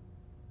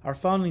 Our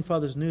founding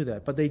fathers knew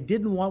that, but they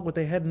didn't want what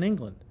they had in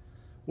England,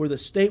 where the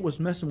state was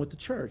messing with the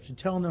church and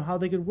telling them how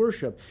they could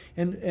worship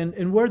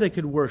and where they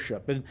could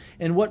worship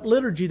and what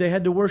liturgy they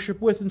had to worship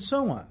with and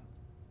so on.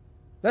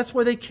 That's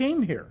why they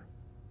came here.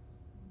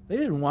 They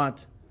didn't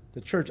want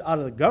the church out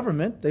of the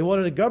government. They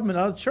wanted the government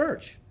out of the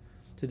church.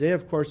 Today,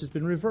 of course, it's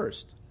been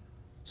reversed.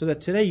 So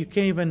that today you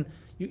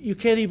You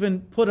can't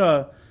even put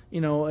a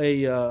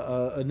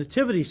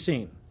nativity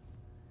scene,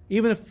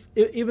 even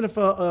if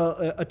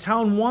a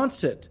town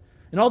wants it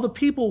and all the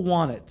people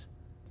want it.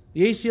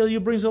 The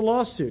ACLU brings a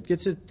lawsuit,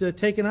 gets it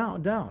taken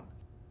down.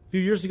 A few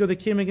years ago, they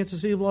came against the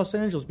city of Los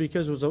Angeles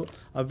because it was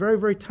a very,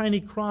 very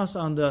tiny cross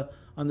on the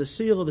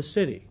seal of the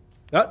city.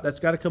 That's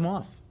got to come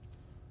off.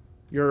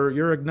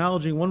 You're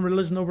acknowledging one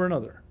religion over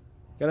another.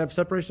 Got to have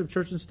separation of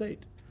church and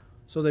state.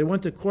 So they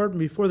went to court, and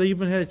before they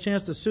even had a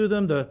chance to sue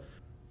them,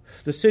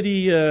 the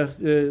city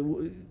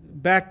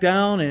backed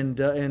down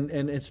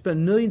and spent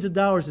millions of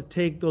dollars to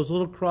take those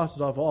little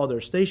crosses off all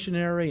their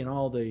stationery and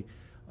all the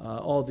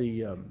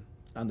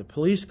on the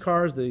police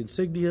cars, the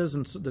insignias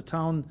and the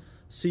town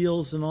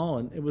seals and all,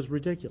 and it was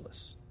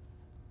ridiculous.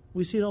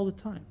 We see it all the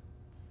time.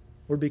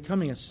 We're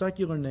becoming a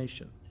secular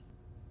nation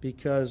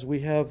because we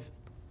have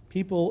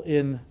people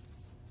in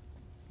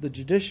the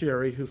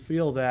judiciary who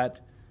feel that,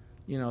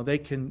 they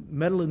can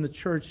meddle in the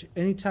church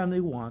anytime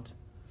they want,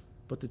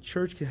 but the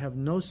church can have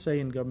no say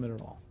in government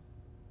at all.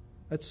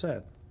 That's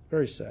sad,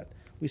 very sad.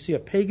 We see a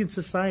pagan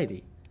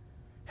society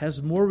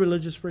has more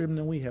religious freedom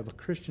than we have, a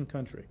Christian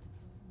country.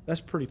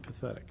 That's pretty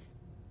pathetic.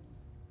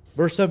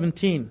 Verse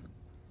 17,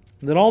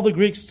 then all the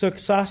Greeks took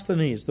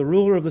Sosthenes, the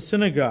ruler of the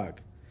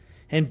synagogue,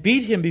 and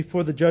beat him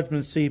before the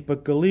judgment seat,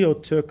 but Gallio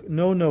took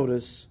no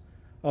notice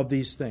of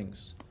these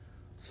things.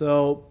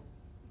 So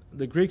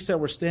the Greeks that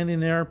were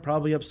standing there,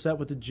 probably upset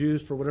with the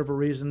Jews for whatever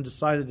reason,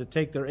 decided to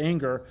take their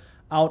anger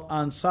out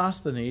on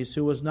Sosthenes,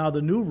 who was now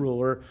the new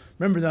ruler.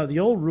 Remember now, the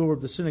old ruler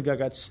of the synagogue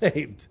got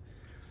saved.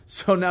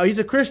 So now he's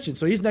a Christian,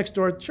 so he's next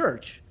door at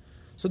church.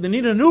 So they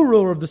need a new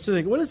ruler of the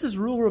synagogue. What is this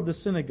ruler of the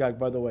synagogue,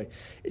 by the way?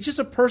 It's just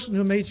a person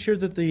who made sure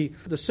that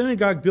the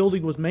synagogue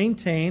building was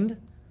maintained.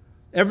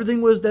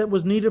 Everything that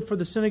was needed for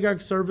the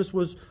synagogue service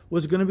was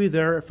going to be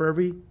there for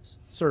every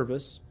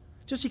service.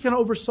 Just he kind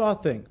of oversaw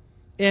things.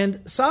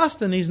 And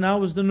Sosthenes now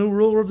was the new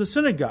ruler of the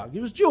synagogue. He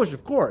was Jewish,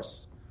 of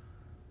course.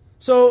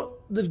 So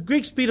the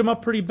Greeks beat him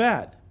up pretty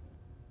bad.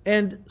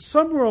 And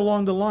somewhere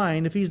along the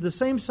line, if he's the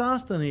same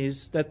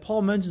Sosthenes that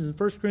Paul mentions in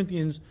 1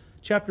 Corinthians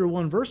chapter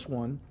 1, verse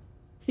 1,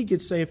 he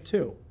gets saved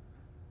too.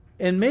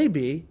 And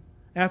maybe,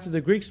 after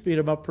the Greeks beat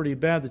him up pretty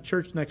bad, the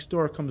church next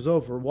door comes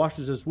over,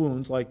 washes his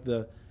wounds like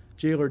the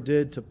jailer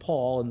did to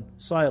Paul and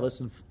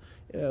Silas in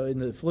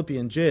the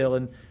Philippian jail.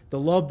 And the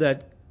love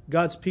that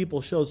God's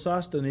people showed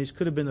Sosthenes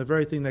could have been the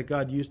very thing that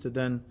God used to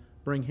then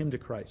bring him to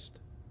Christ.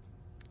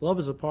 Love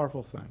is a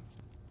powerful thing.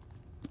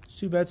 It's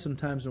too bad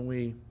sometimes when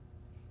we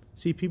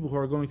see people who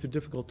are going through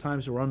difficult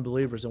times who are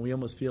unbelievers and we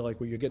almost feel like,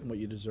 well, you're getting what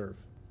you deserve.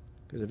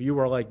 Because if you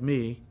were like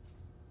me,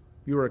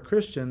 you were a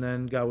Christian,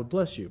 then God would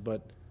bless you.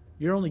 But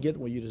you're only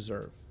getting what you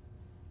deserve.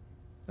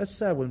 That's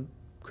sad when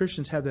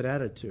Christians have that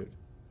attitude.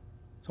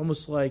 It's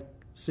almost like,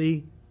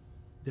 see,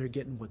 they're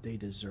getting what they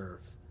deserve.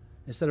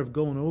 Instead of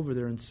going over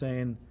there and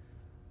saying,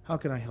 how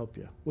can I help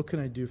you? What can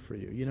I do for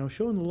you?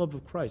 Showing the love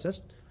of Christ.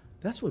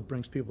 That's what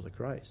brings people to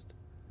Christ.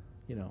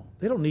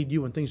 They don't need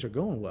you when things are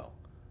going well.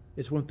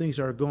 It's when things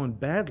are going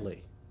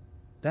badly.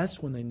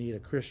 That's when they need a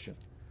Christian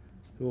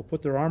who will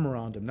put their arm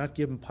around them, not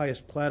give them pious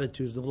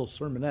platitudes, the little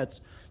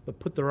sermonettes, but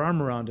put their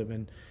arm around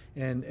them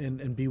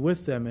and be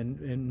with them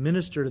and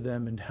minister to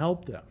them and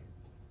help them.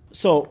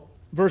 So,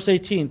 verse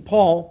 18,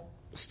 Paul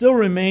still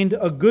remained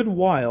a good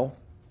while.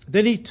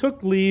 Then he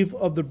took leave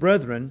of the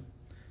brethren,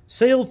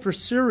 sailed for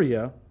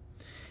Syria,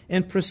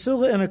 and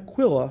Priscilla and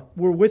Aquila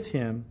were with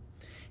him,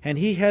 and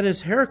he had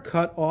his hair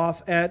cut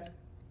off at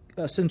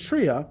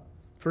Cenchrea,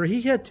 for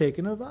he had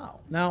taken a vow.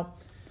 Now,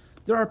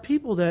 there are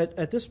people that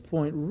at this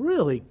point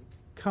really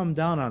come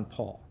down on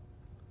Paul.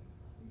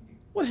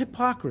 What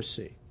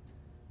hypocrisy.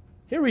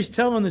 Here he's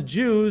telling the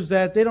Jews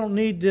that they don't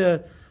need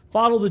to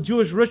follow the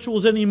Jewish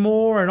rituals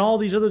anymore and all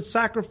these other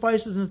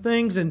sacrifices and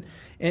things, and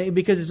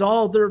because it's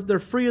all they're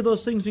free of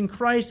those things in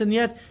Christ, and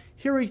yet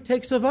here he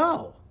takes a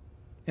vow.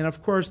 And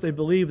of course they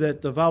believe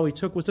that the vow he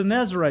took was a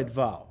Nazirite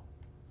vow,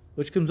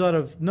 which comes out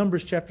of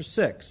Numbers chapter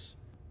 6.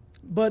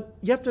 But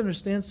you have to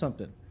understand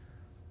something.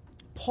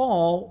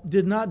 Paul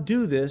did not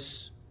do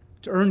this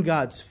to earn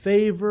God's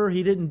favor.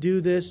 He didn't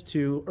do this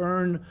to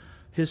earn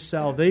his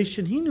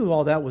salvation. He knew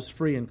all that was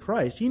free in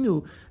Christ. He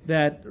knew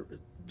that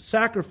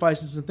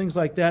sacrifices and things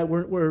like that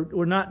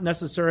were not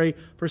necessary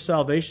for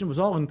salvation. It was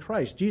all in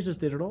Christ. Jesus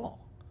did it all.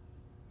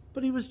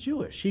 But he was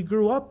Jewish. He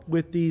grew up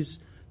with these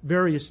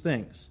various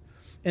things.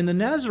 And the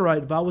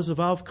Nazirite vow was a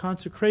vow of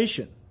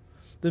consecration.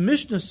 The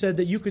Mishnah said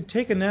that you could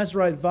take a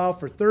Nazirite vow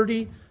for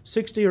 30,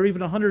 60, or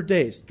even 100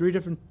 days, 3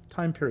 different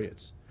time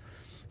periods.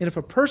 And if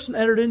a person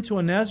entered into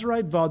a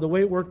Nazirite vow, the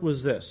way it worked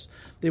was this.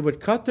 They would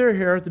cut their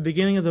hair at the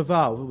beginning of the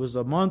vow. If it was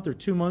a month or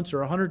 2 months or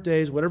 100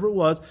 days, whatever it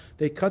was,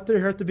 they cut their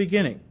hair at the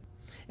beginning.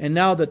 And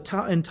now the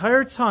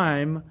entire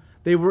time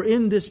they were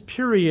in this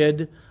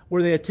period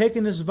where they had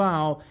taken this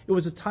vow, it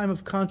was a time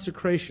of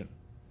consecration.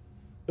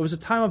 It was a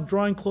time of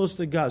drawing close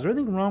to God. Is there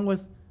anything wrong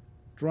with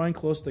drawing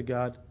close to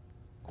God?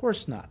 Of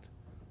course not.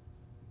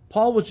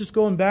 Paul was just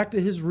going back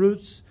to his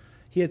roots.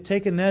 He had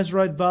taken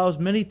Nazirite vows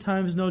many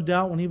times, no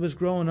doubt, when he was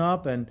growing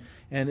up and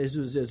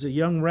as a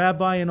young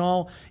rabbi and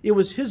all. It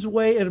was his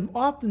way, and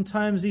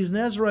oftentimes these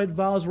Nazirite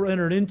vows were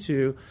entered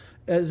into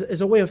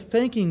as a way of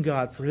thanking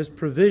God for his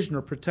provision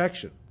or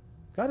protection.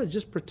 God had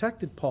just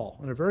protected Paul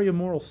in a very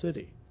immoral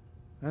city.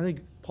 And I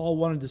think Paul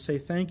wanted to say,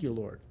 thank you,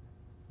 Lord.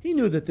 He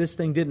knew that this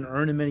thing didn't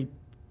earn him any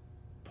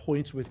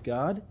points with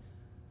God,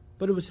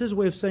 but it was his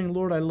way of saying,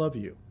 Lord, I love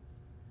you.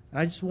 And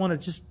I just want to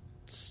just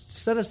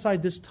set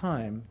aside this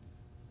time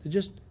to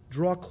just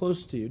draw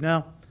close to you.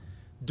 Now,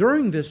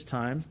 during this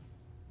time,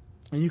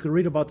 and you can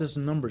read about this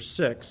in Numbers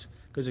 6,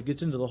 because it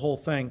gets into the whole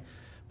thing,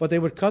 but they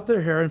would cut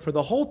their hair, and for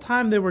the whole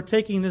time they were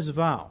taking this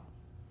vow,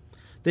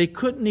 they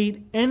couldn't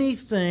eat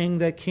anything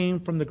that came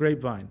from the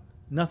grapevine.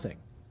 Nothing.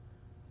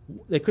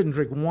 They couldn't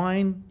drink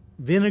wine,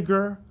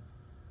 vinegar.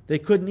 They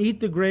couldn't eat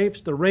the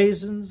grapes, the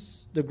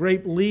raisins, the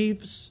grape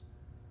leaves.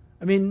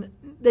 I mean,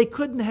 they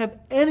couldn't have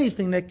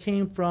anything that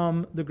came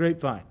from the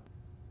grapevine.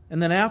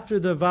 And then after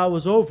the vow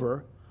was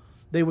over,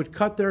 they would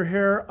cut their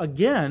hair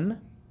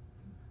again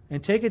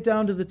and take it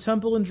down to the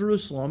temple in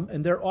Jerusalem,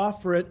 and there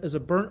offer it as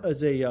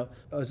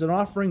an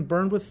offering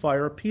burned with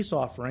fire, a peace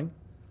offering,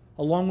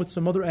 along with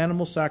some other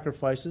animal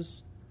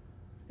sacrifices.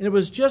 And it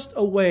was just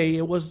a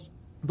way.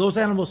 Those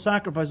animal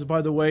sacrifices,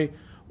 by the way,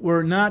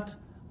 were not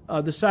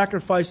the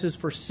sacrifices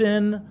for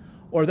sin,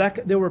 or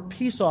that they were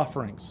peace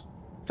offerings,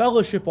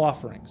 fellowship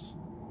offerings.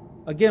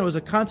 Again, it was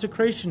a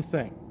consecration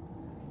thing,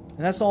 and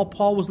that's all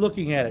Paul was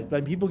looking at it.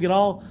 But people get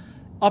all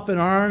up in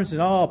arms, and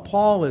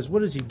Paul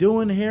what is he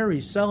doing here?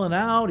 He's selling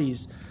out.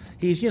 He's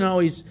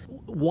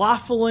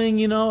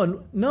waffling, and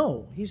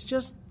no, he's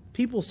just.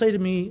 People say to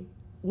me,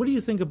 "What do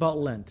you think about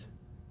Lent?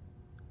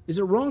 Is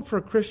it wrong for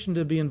a Christian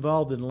to be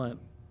involved in Lent?"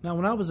 Now,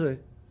 when I was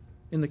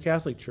in the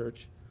Catholic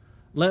Church,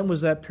 Lent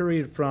was that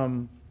period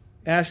from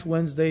Ash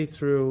Wednesday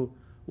through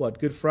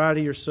Good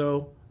Friday or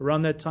so,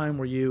 around that time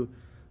where you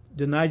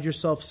denied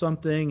yourself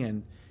something,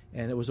 and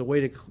it was a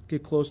way to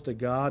get close to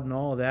God and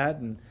all of that.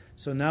 And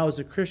so now as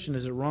a Christian,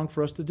 is it wrong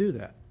for us to do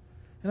that?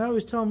 And I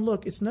always tell them,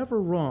 look, it's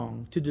never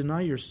wrong to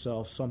deny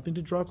yourself something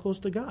to draw close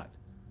to God.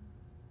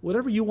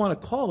 Whatever you want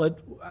to call it,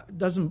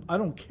 I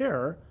don't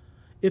care.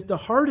 If the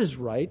heart is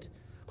right,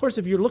 of course,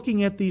 if you're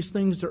looking at these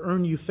things to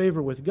earn you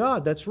favor with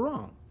God, that's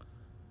wrong.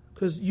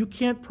 Because you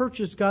can't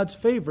purchase God's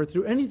favor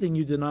through anything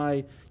you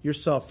deny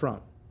yourself from.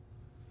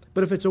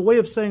 But if it's a way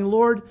of saying,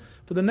 Lord,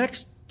 for the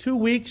next 2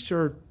 weeks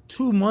or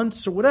 2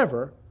 months or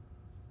whatever,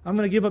 I'm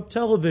going to give up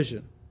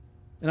television.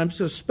 And I'm just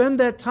going to spend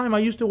that time. I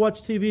used to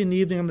watch TV in the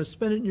evening. I'm going to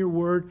spend it in your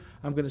word.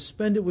 I'm going to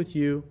spend it with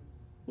you.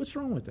 What's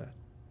wrong with that?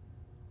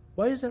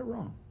 Why is that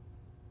wrong?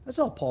 That's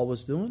all Paul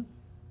was doing.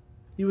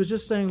 He was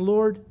just saying,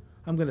 Lord,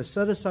 I'm going to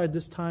set aside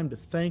this time to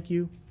thank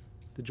you,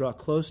 to draw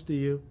close to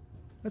you.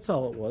 That's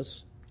all it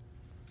was.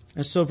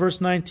 And so verse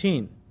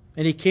 19,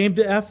 and he came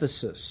to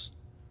Ephesus.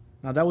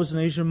 Now that was in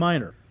Asia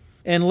Minor.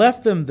 And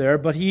left them there,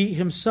 but he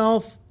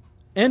himself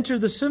entered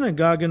the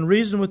synagogue and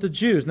reasoned with the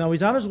Jews. Now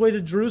he's on his way to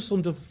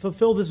Jerusalem to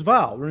fulfill this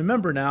vow.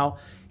 Remember now,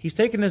 he's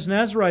taken his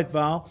Nazirite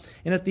vow,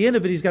 and at the end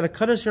of it, he's got to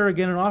cut his hair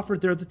again and offer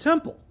it there at the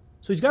temple.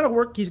 So he's got to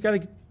work, he's got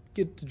to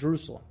get to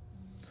Jerusalem.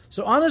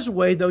 So on his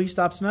way, though, he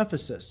stops in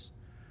Ephesus.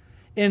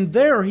 And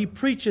there he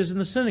preaches in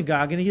the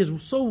synagogue, and he is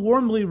so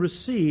warmly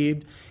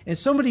received, and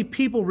so many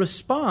people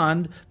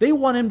respond, they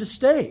want him to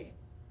stay.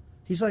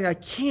 He's like, I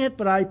can't,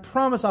 but I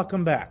promise I'll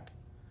come back.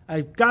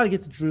 I've got to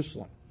get to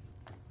Jerusalem.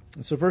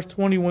 And so verse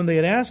 21, they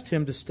had asked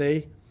him to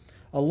stay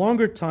a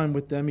longer time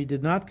with them. He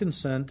did not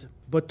consent,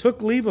 but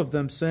took leave of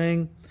them,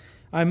 saying,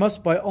 I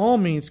must by all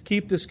means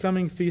keep this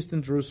coming feast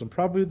in Jerusalem,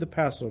 probably the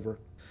Passover.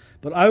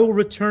 But I will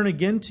return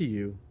again to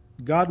you,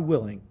 God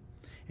willing.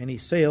 And he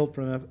sailed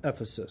from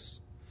Ephesus.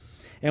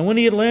 And when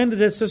he had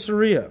landed at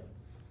Caesarea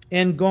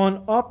and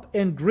gone up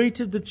and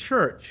greeted the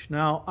church,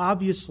 now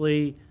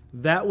obviously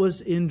that was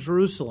in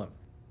Jerusalem.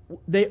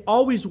 They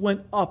always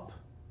went up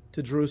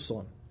to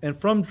Jerusalem, and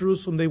from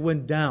Jerusalem they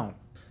went down.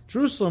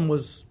 Jerusalem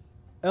was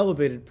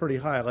elevated pretty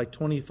high, like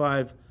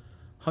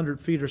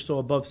 2,500 feet or so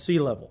above sea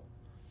level.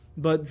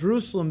 But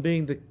Jerusalem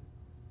being the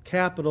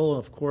capital,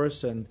 of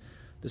course, and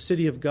the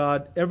city of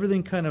God,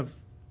 everything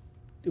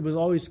it was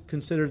always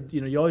considered,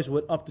 you always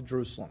went up to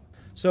Jerusalem.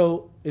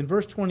 So in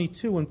verse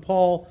 22, when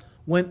Paul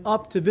went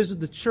up to visit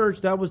the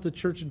church, that was the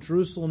church in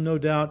Jerusalem, no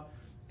doubt,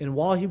 and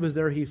while he was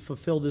there, he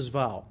fulfilled his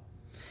vow.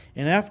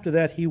 And after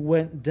that, he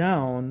went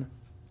down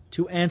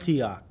to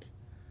Antioch,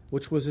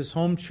 which was his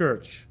home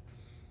church.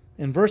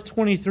 In verse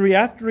 23,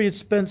 after he had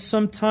spent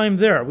some time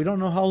there, we don't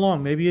know how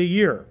long, maybe a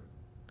year,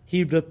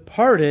 he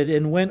departed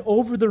and went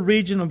over the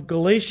region of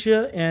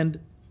Galatia and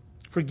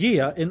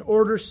Phrygia in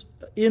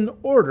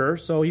order.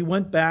 So he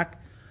went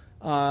back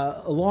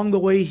along the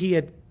way he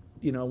had,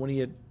 when he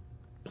had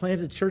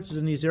planted churches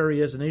in these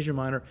areas in Asia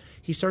Minor,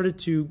 he started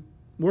to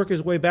work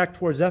his way back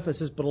towards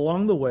Ephesus, but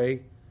along the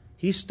way,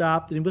 he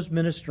stopped and he was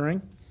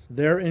ministering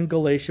there in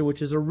Galatia,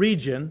 which is a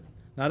region,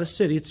 not a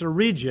city, it's a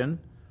region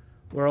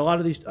where a lot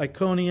of these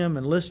Iconium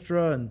and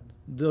Lystra and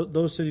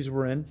those cities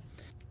were in.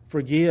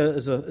 Phrygia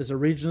is a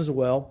region as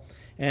well.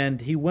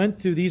 And he went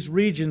through these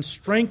regions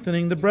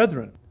strengthening the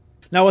brethren.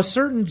 Now a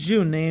certain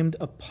Jew named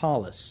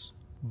Apollos,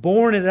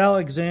 born at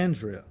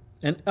Alexandria,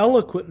 an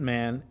eloquent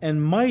man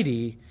and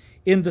mighty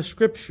in the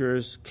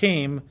Scriptures,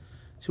 came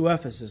to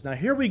Ephesus. Now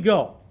here we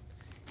go.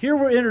 Here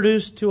we're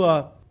introduced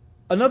to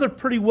another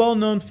pretty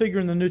well-known figure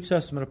in the New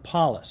Testament,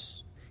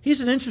 Apollos.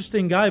 He's an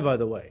interesting guy, by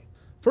the way.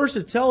 First,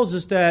 it tells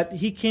us that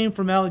he came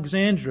from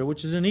Alexandria,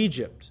 which is in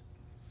Egypt.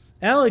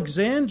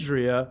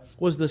 Alexandria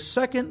was the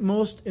second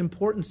most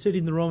important city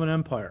in the Roman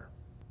Empire.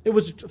 It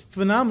was a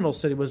phenomenal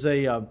city. It was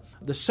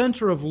the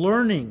center of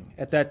learning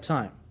at that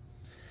time.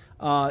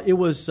 It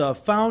was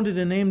founded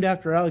and named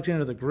after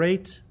Alexander the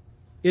Great.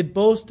 It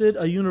boasted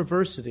a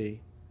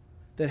university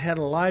that had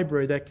a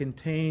library that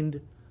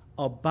contained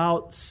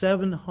about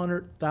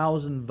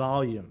 700,000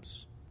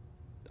 volumes.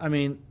 I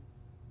mean,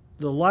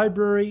 the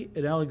library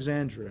at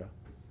Alexandria,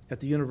 at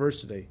the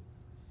university,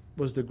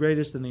 was the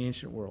greatest in the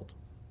ancient world.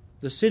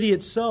 The city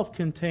itself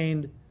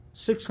contained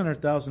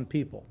 600,000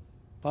 people,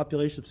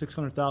 population of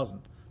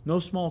 600,000. No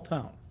small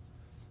town.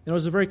 And it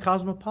was a very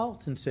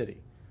cosmopolitan city,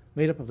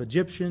 made up of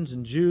Egyptians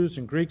and Jews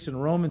and Greeks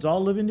and Romans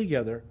all living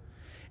together.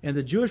 And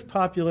the Jewish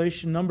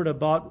population numbered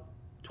about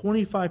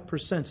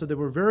 25%, so they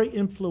were very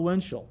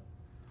influential.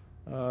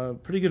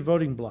 Pretty good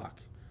voting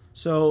bloc.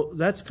 So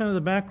that's kind of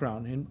the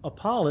background. And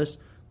Apollos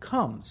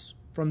comes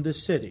from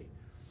this city.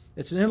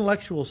 It's an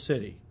intellectual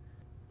city,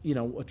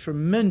 a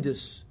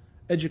tremendous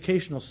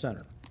educational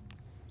center.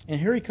 And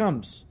here he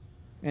comes.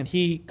 And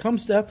he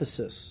comes to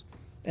Ephesus.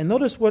 And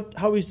notice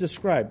how he's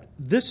described.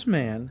 This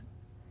man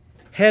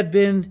had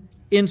been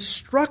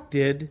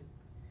instructed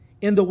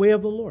in the way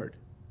of the Lord.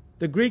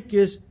 The Greek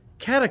is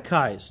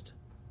catechized.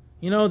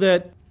 You know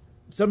that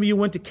some of you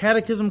went to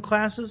catechism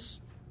classes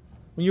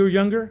when you were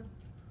younger?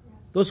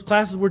 Those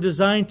classes were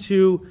designed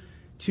to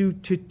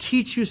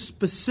teach you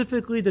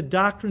specifically the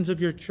doctrines of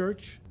your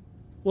church.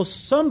 Well,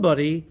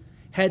 somebody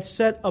had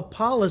set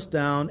Apollos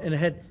down and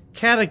had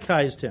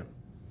catechized him,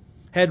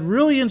 had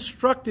really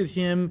instructed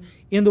him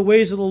in the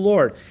ways of the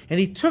Lord. And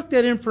he took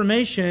that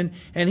information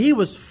and he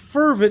was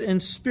fervent in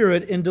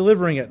spirit in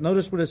delivering it.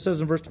 Notice what it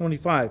says in verse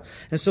 25.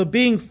 And so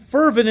being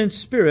fervent in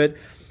spirit,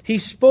 he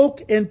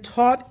spoke and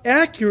taught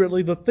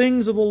accurately the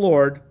things of the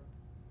Lord,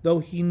 though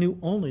he knew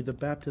only the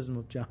baptism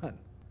of John.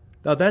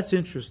 Now that's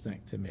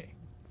interesting to me.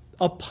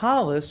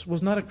 Apollos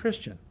was not a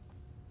Christian.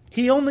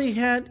 He only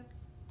had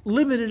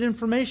limited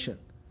information.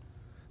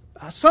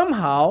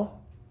 Somehow,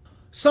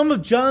 some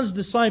of John's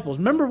disciples,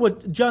 remember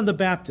what John the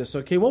Baptist,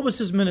 what was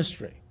his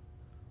ministry?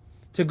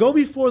 To go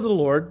before the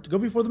Lord, to go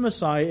before the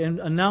Messiah and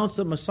announce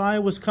that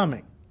Messiah was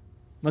coming.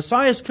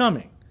 Messiah is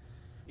coming.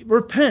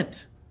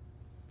 Repent.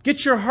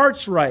 Get your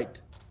hearts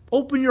right.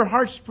 Open your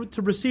hearts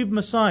to receive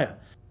Messiah.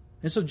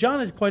 And so John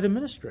had quite a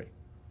ministry.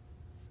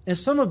 And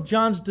some of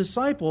John's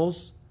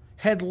disciples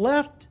had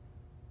left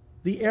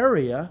the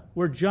area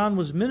where John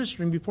was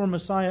ministering before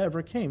Messiah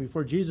ever came,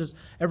 before Jesus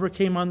ever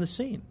came on the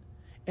scene,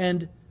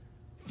 and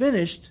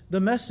finished the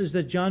message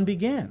that John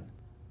began.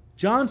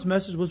 John's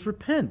message was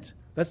repent.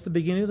 That's the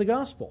beginning of the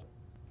gospel.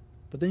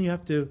 But then you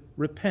have to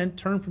repent,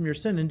 turn from your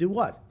sin, and do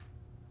what?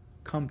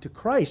 Come to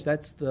Christ.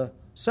 That's the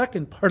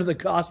second part of the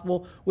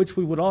gospel, which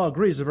we would all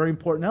agree is a very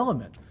important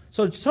element.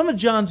 So some of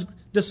John's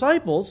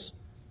disciples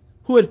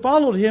who had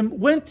followed him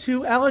went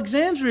to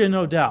Alexandria,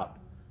 no doubt.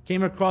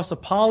 Came across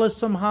Apollos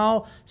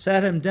somehow,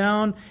 sat him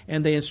down,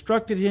 and they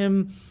instructed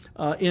him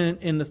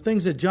in the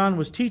things that John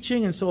was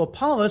teaching. And so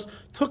Apollos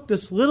took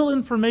this little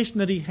information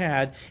that he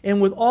had, and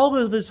with all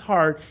of his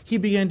heart, he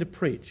began to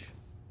preach.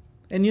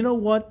 And you know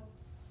what?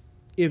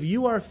 If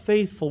you are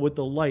faithful with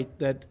the light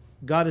that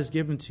God has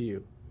given to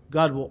you,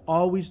 God will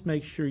always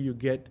make sure you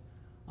get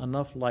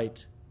enough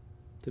light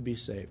to be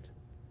saved.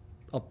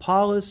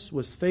 Apollos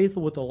was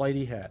faithful with the light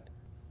he had.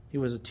 He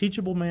was a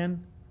teachable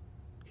man.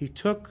 He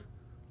took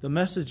the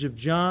message of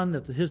John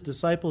that his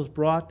disciples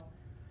brought,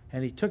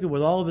 and he took it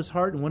with all of his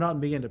heart and went out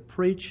and began to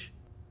preach.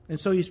 And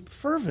so he's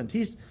fervent.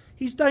 He's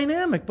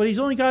dynamic, but he's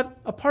only got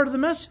a part of the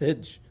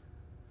message.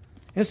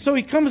 And so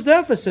he comes to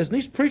Ephesus, and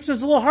he's preaching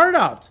his little heart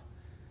out.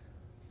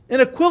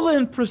 And Aquila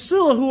and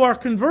Priscilla, who are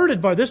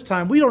converted by this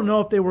time, we don't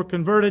know if they were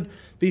converted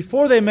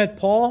before they met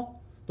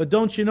Paul, but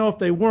don't you know if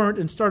they weren't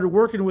and started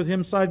working with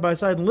him side by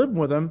side and living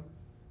with him,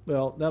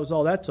 well, that was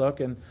all that took.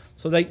 And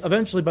so they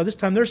eventually, by this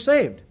time, they're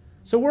saved.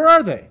 So where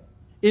are they?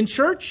 In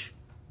church?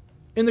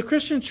 In the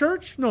Christian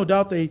church? No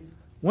doubt they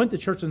went to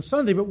church on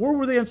Sunday, but where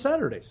were they on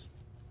Saturdays?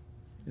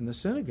 In the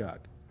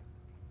synagogue.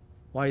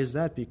 Why is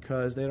that?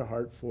 Because they had a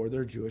heart for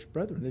their Jewish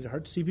brethren. They had a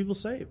heart to see people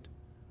saved.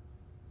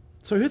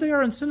 So here they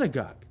are in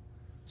synagogue,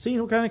 seeing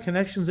what kind of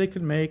connections they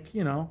could make,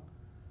 And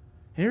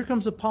here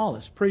comes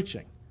Apollos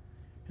preaching.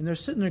 And they're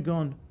sitting there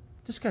going,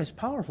 this guy's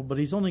powerful, but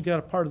he's only got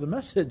a part of the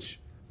message.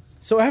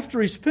 So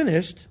after he's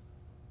finished,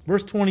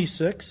 verse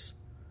 26,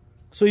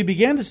 so he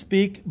began to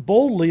speak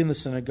boldly in the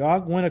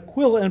synagogue. When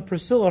Aquila and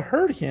Priscilla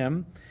heard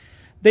him,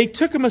 they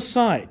took him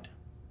aside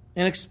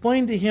and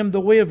explained to him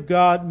the way of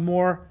God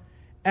more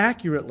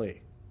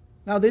accurately.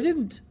 Now, they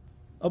didn't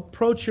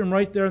approach him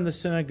right there in the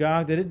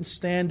synagogue. They didn't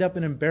stand up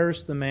and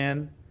embarrass the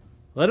man.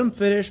 let him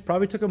finish,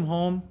 probably took him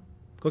home,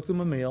 cooked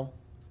him a meal,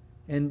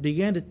 and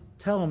began to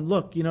tell him,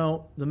 look,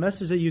 the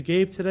message that you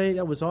gave today,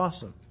 that was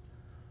awesome.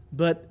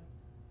 But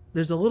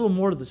there's a little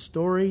more to the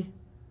story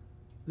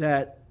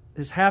that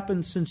has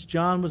happened since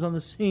John was on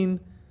the scene.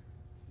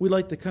 We'd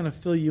like to kind of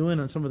fill you in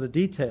on some of the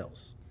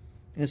details.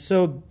 And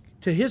so,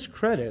 to his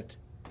credit,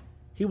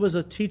 he was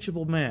a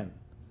teachable man,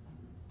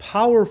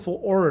 powerful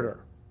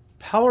orator,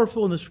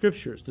 powerful in the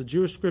scriptures, the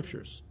Jewish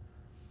scriptures,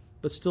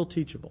 but still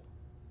teachable.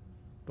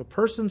 If a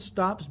person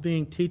stops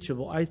being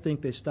teachable, I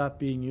think they stop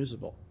being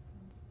usable.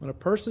 When a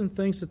person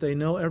thinks that they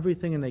know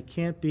everything and they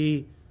can't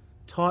be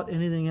taught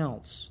anything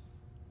else,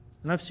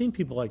 and I've seen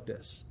people like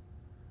this,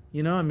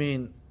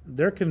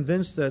 they're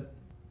convinced that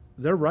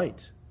they're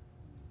right.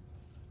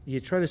 You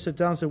try to sit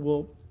down and say,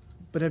 well,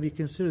 but have you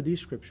considered these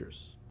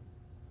scriptures?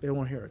 They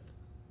won't hear it.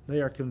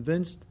 They are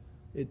convinced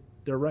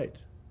they're right.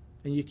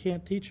 And you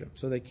can't teach them,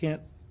 so they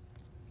can't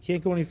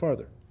go any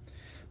farther.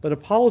 But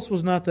Apollos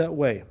was not that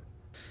way.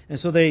 And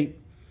so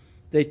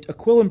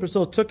Aquila and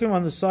Priscilla took him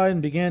on the side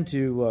and began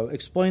to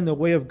explain the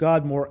way of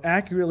God more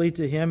accurately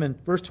to him. In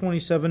verse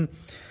 27,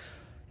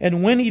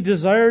 and when he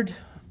desired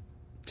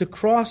to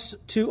cross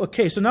to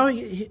Achaia. So now,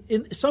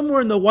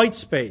 somewhere in the white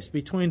space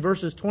between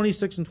verses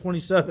 26 and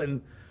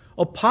 27,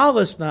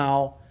 Apollos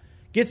now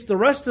gets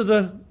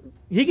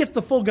he gets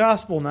the full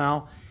gospel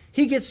now.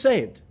 He gets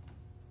saved.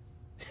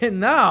 And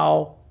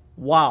now,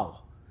 wow.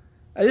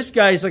 This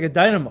guy is like a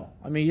dynamo.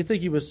 You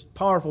think he was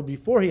powerful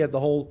before he had the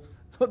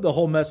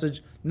whole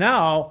message.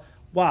 Now,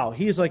 wow,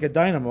 he's like a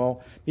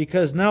dynamo,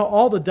 because now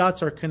all the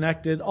dots are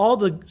connected, all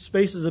the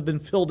spaces have been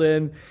filled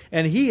in,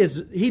 and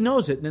he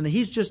knows it, and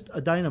he's just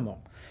a dynamo.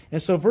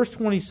 And so verse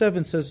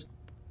 27 says,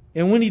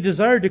 and when he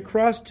desired to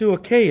cross to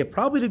Achaia,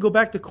 probably to go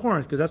back to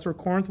Corinth, because that's where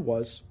Corinth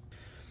was,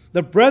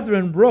 the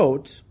brethren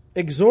wrote,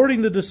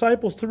 exhorting the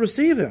disciples to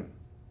receive him.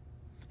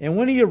 And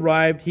when he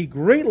arrived, he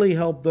greatly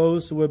helped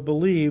those who had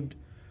believed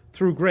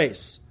through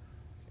grace.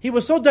 He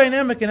was so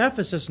dynamic in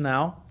Ephesus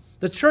now,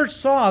 the church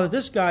saw that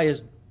this guy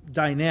is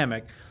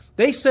dynamic.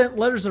 They sent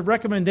letters of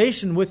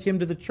recommendation with him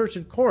to the church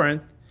at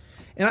Corinth.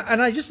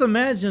 And I just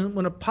imagine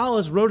when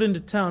Apollos rode into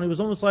town, it was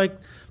almost like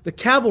the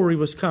cavalry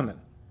was coming.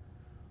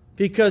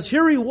 Because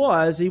here he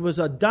was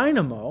a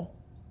dynamo,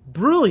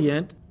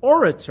 brilliant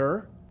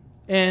orator,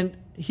 and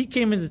he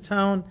came into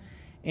town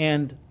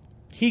and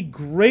he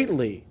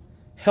greatly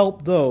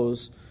helped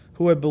those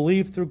who had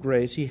believed through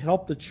grace. He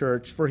helped the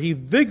church, for he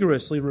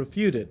vigorously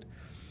refuted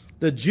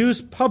the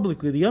Jews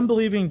publicly, the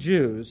unbelieving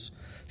Jews,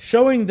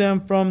 showing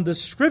them from the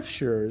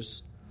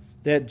scriptures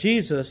that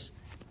Jesus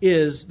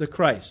is the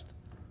Christ.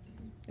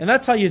 And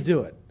that's how you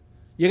do it.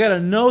 You got to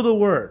know the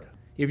word.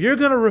 If you're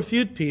going to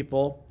refute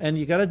people, and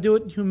you got to do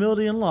it in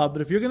humility and love,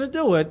 but if you're going to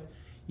do it,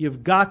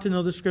 you've got to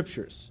know the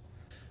scriptures.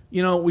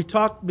 We've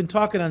been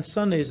talking on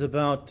Sundays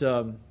about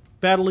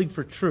battling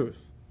for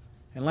truth.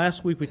 And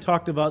last week we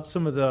talked about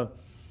some of the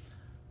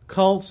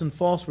cults and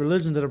false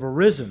religions that have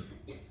arisen,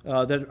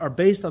 that are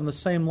based on the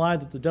same lie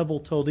that the devil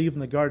told Eve in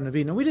the Garden of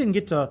Eden. And we didn't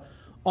get to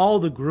all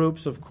the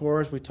groups, of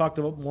course. We talked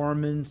about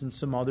Mormons and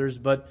some others,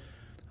 but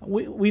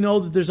we know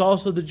that there's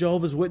also the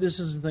Jehovah's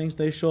Witnesses and things.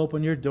 They show up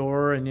on your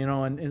door,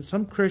 and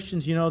some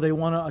Christians, they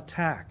want to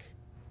attack.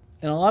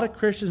 And a lot of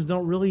Christians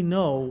don't really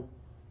know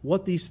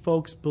what these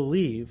folks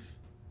believe,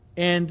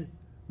 and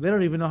they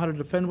don't even know how to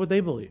defend what they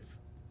believe.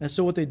 And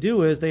so what they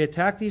do is they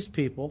attack these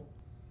people,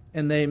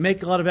 and they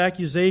make a lot of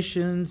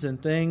accusations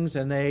and things,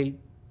 and they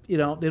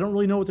don't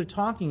really know what they're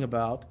talking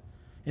about.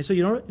 And so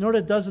you know what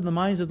it does in the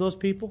minds of those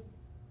people?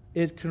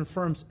 It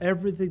confirms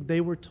everything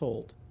they were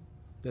told,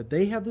 that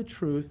they have the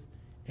truth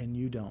and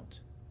you don't,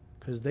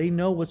 because they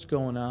know what's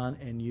going on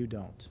and you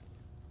don't.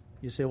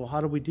 You say, well,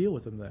 how do we deal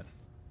with them then?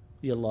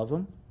 You love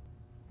them,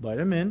 invite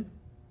them in,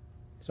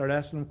 start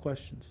asking them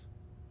questions.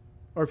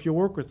 Or if you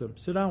work with them,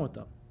 sit down with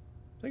them.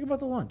 Think about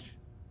the lunch.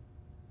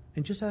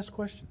 And just ask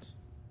questions.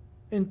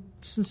 And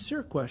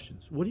sincere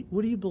questions. What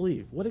do you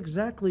believe? What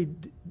exactly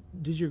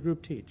does your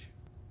group teach?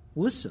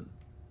 Listen.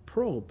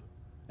 Probe.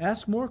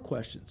 Ask more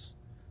questions.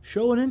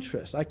 Show an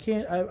interest.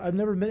 I've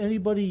never met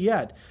anybody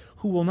yet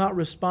who will not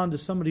respond to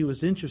somebody who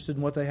is interested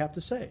in what they have to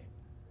say.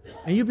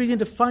 And you begin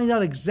to find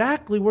out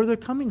exactly where they're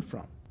coming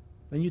from.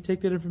 Then you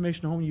take that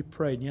information home and you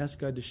pray and you ask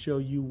God to show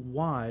you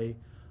why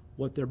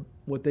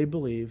what they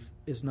believe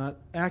is not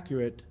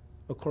accurate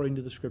according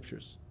to the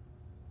scriptures.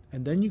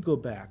 And then you go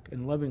back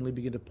and lovingly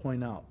begin to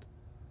point out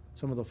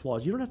some of the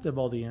flaws. You don't have to have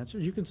all the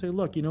answers. You can say,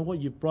 look, you know what?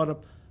 You've brought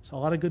up a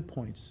lot of good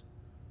points.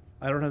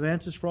 I don't have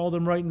answers for all of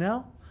them right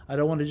now. I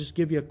don't want to just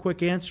give you a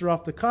quick answer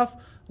off the cuff.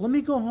 Let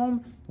me go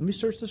home. Let me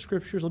search the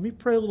scriptures. Let me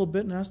pray a little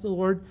bit and ask the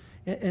Lord,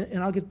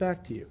 and I'll get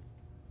back to you.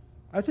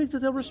 I think that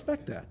they'll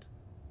respect that.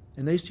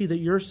 And they see that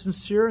you're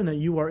sincere and that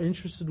you are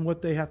interested in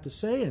what they have to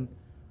say. And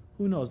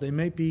who knows, they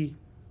may be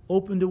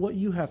open to what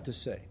you have to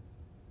say.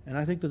 And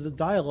I think that the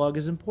dialogue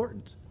is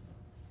important.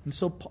 And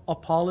so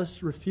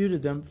Apollos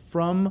refuted them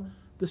from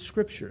the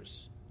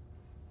scriptures.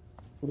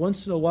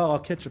 Once in a while, I'll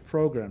catch a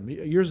program.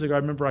 Years ago, I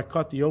remember I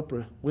caught the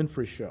Oprah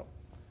Winfrey show.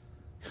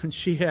 And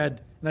she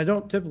had, and I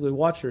don't typically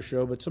watch her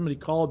show, but somebody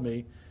called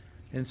me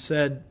and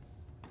said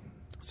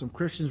some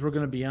Christians were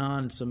going to be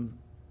on, some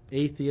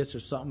atheists or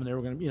something, they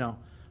were going to,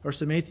 or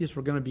some atheists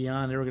were going to be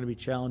on, they were going to be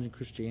challenging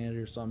Christianity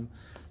or something.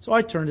 So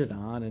I turned it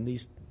on, and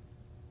these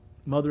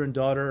mother and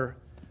daughter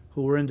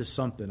who were into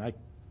something,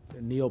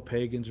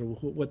 neo-pagans or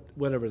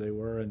whatever they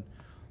were, and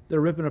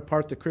they're ripping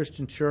apart the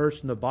Christian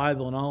church and the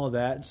Bible and all of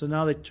that. And so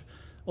now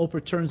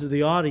Oprah turns to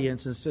the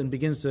audience and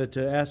begins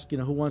to ask,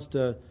 who wants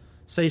to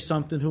say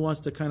something, who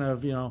wants to kind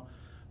of,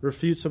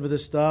 refute some of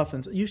this stuff.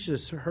 And you should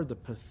have heard the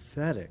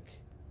pathetic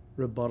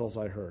rebuttals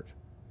I heard.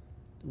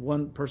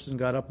 One person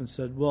got up and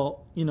said,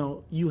 well,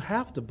 you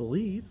have to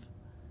believe.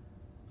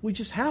 We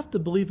just have to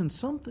believe in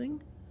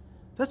something.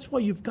 That's why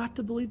you've got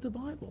to believe the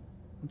Bible.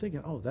 I'm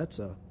thinking, that's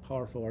a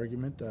powerful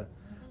argument.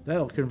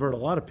 That'll convert a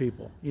lot of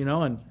people,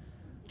 and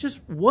just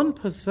one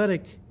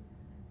pathetic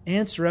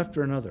answer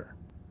after another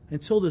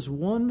until this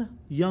one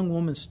young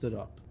woman stood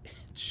up.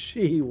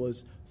 She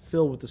was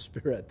filled with the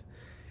Spirit.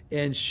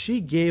 And she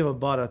gave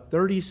about a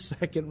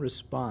 30-second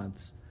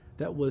response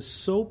that was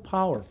so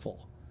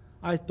powerful.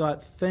 I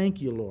thought, thank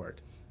you,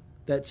 Lord,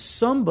 that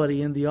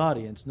somebody in the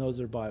audience knows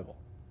their Bible.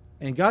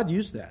 And God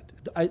used that.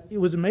 It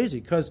was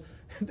amazing because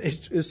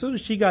as soon as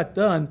she got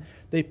done,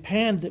 they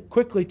panned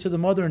quickly to the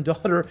mother and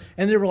daughter,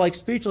 and they were like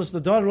speechless. The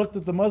daughter looked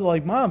at the mother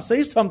like, Mom,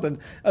 say something.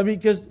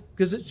 Because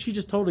she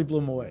just totally blew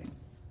them away.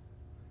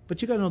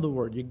 But you got to know the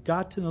Word. You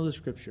got to know the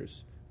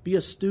Scriptures. Be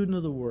a student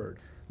of the Word.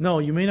 No,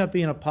 you may not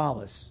be an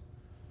Apollos,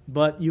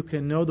 but you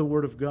can know the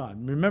Word of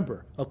God.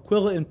 Remember,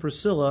 Aquila and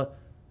Priscilla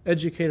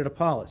educated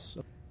Apollos.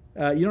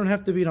 You don't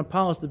have to be an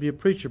Apollos to be a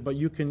preacher, but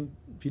you can,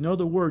 if you know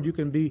the Word, you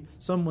can be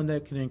someone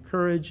that can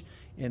encourage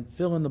and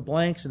fill in the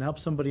blanks and help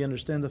somebody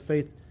understand the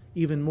faith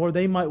even more.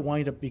 They might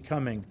wind up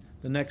becoming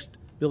the next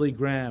Billy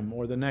Graham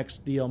or the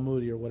next D.L.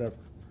 Moody or whatever.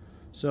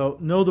 So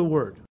know the Word.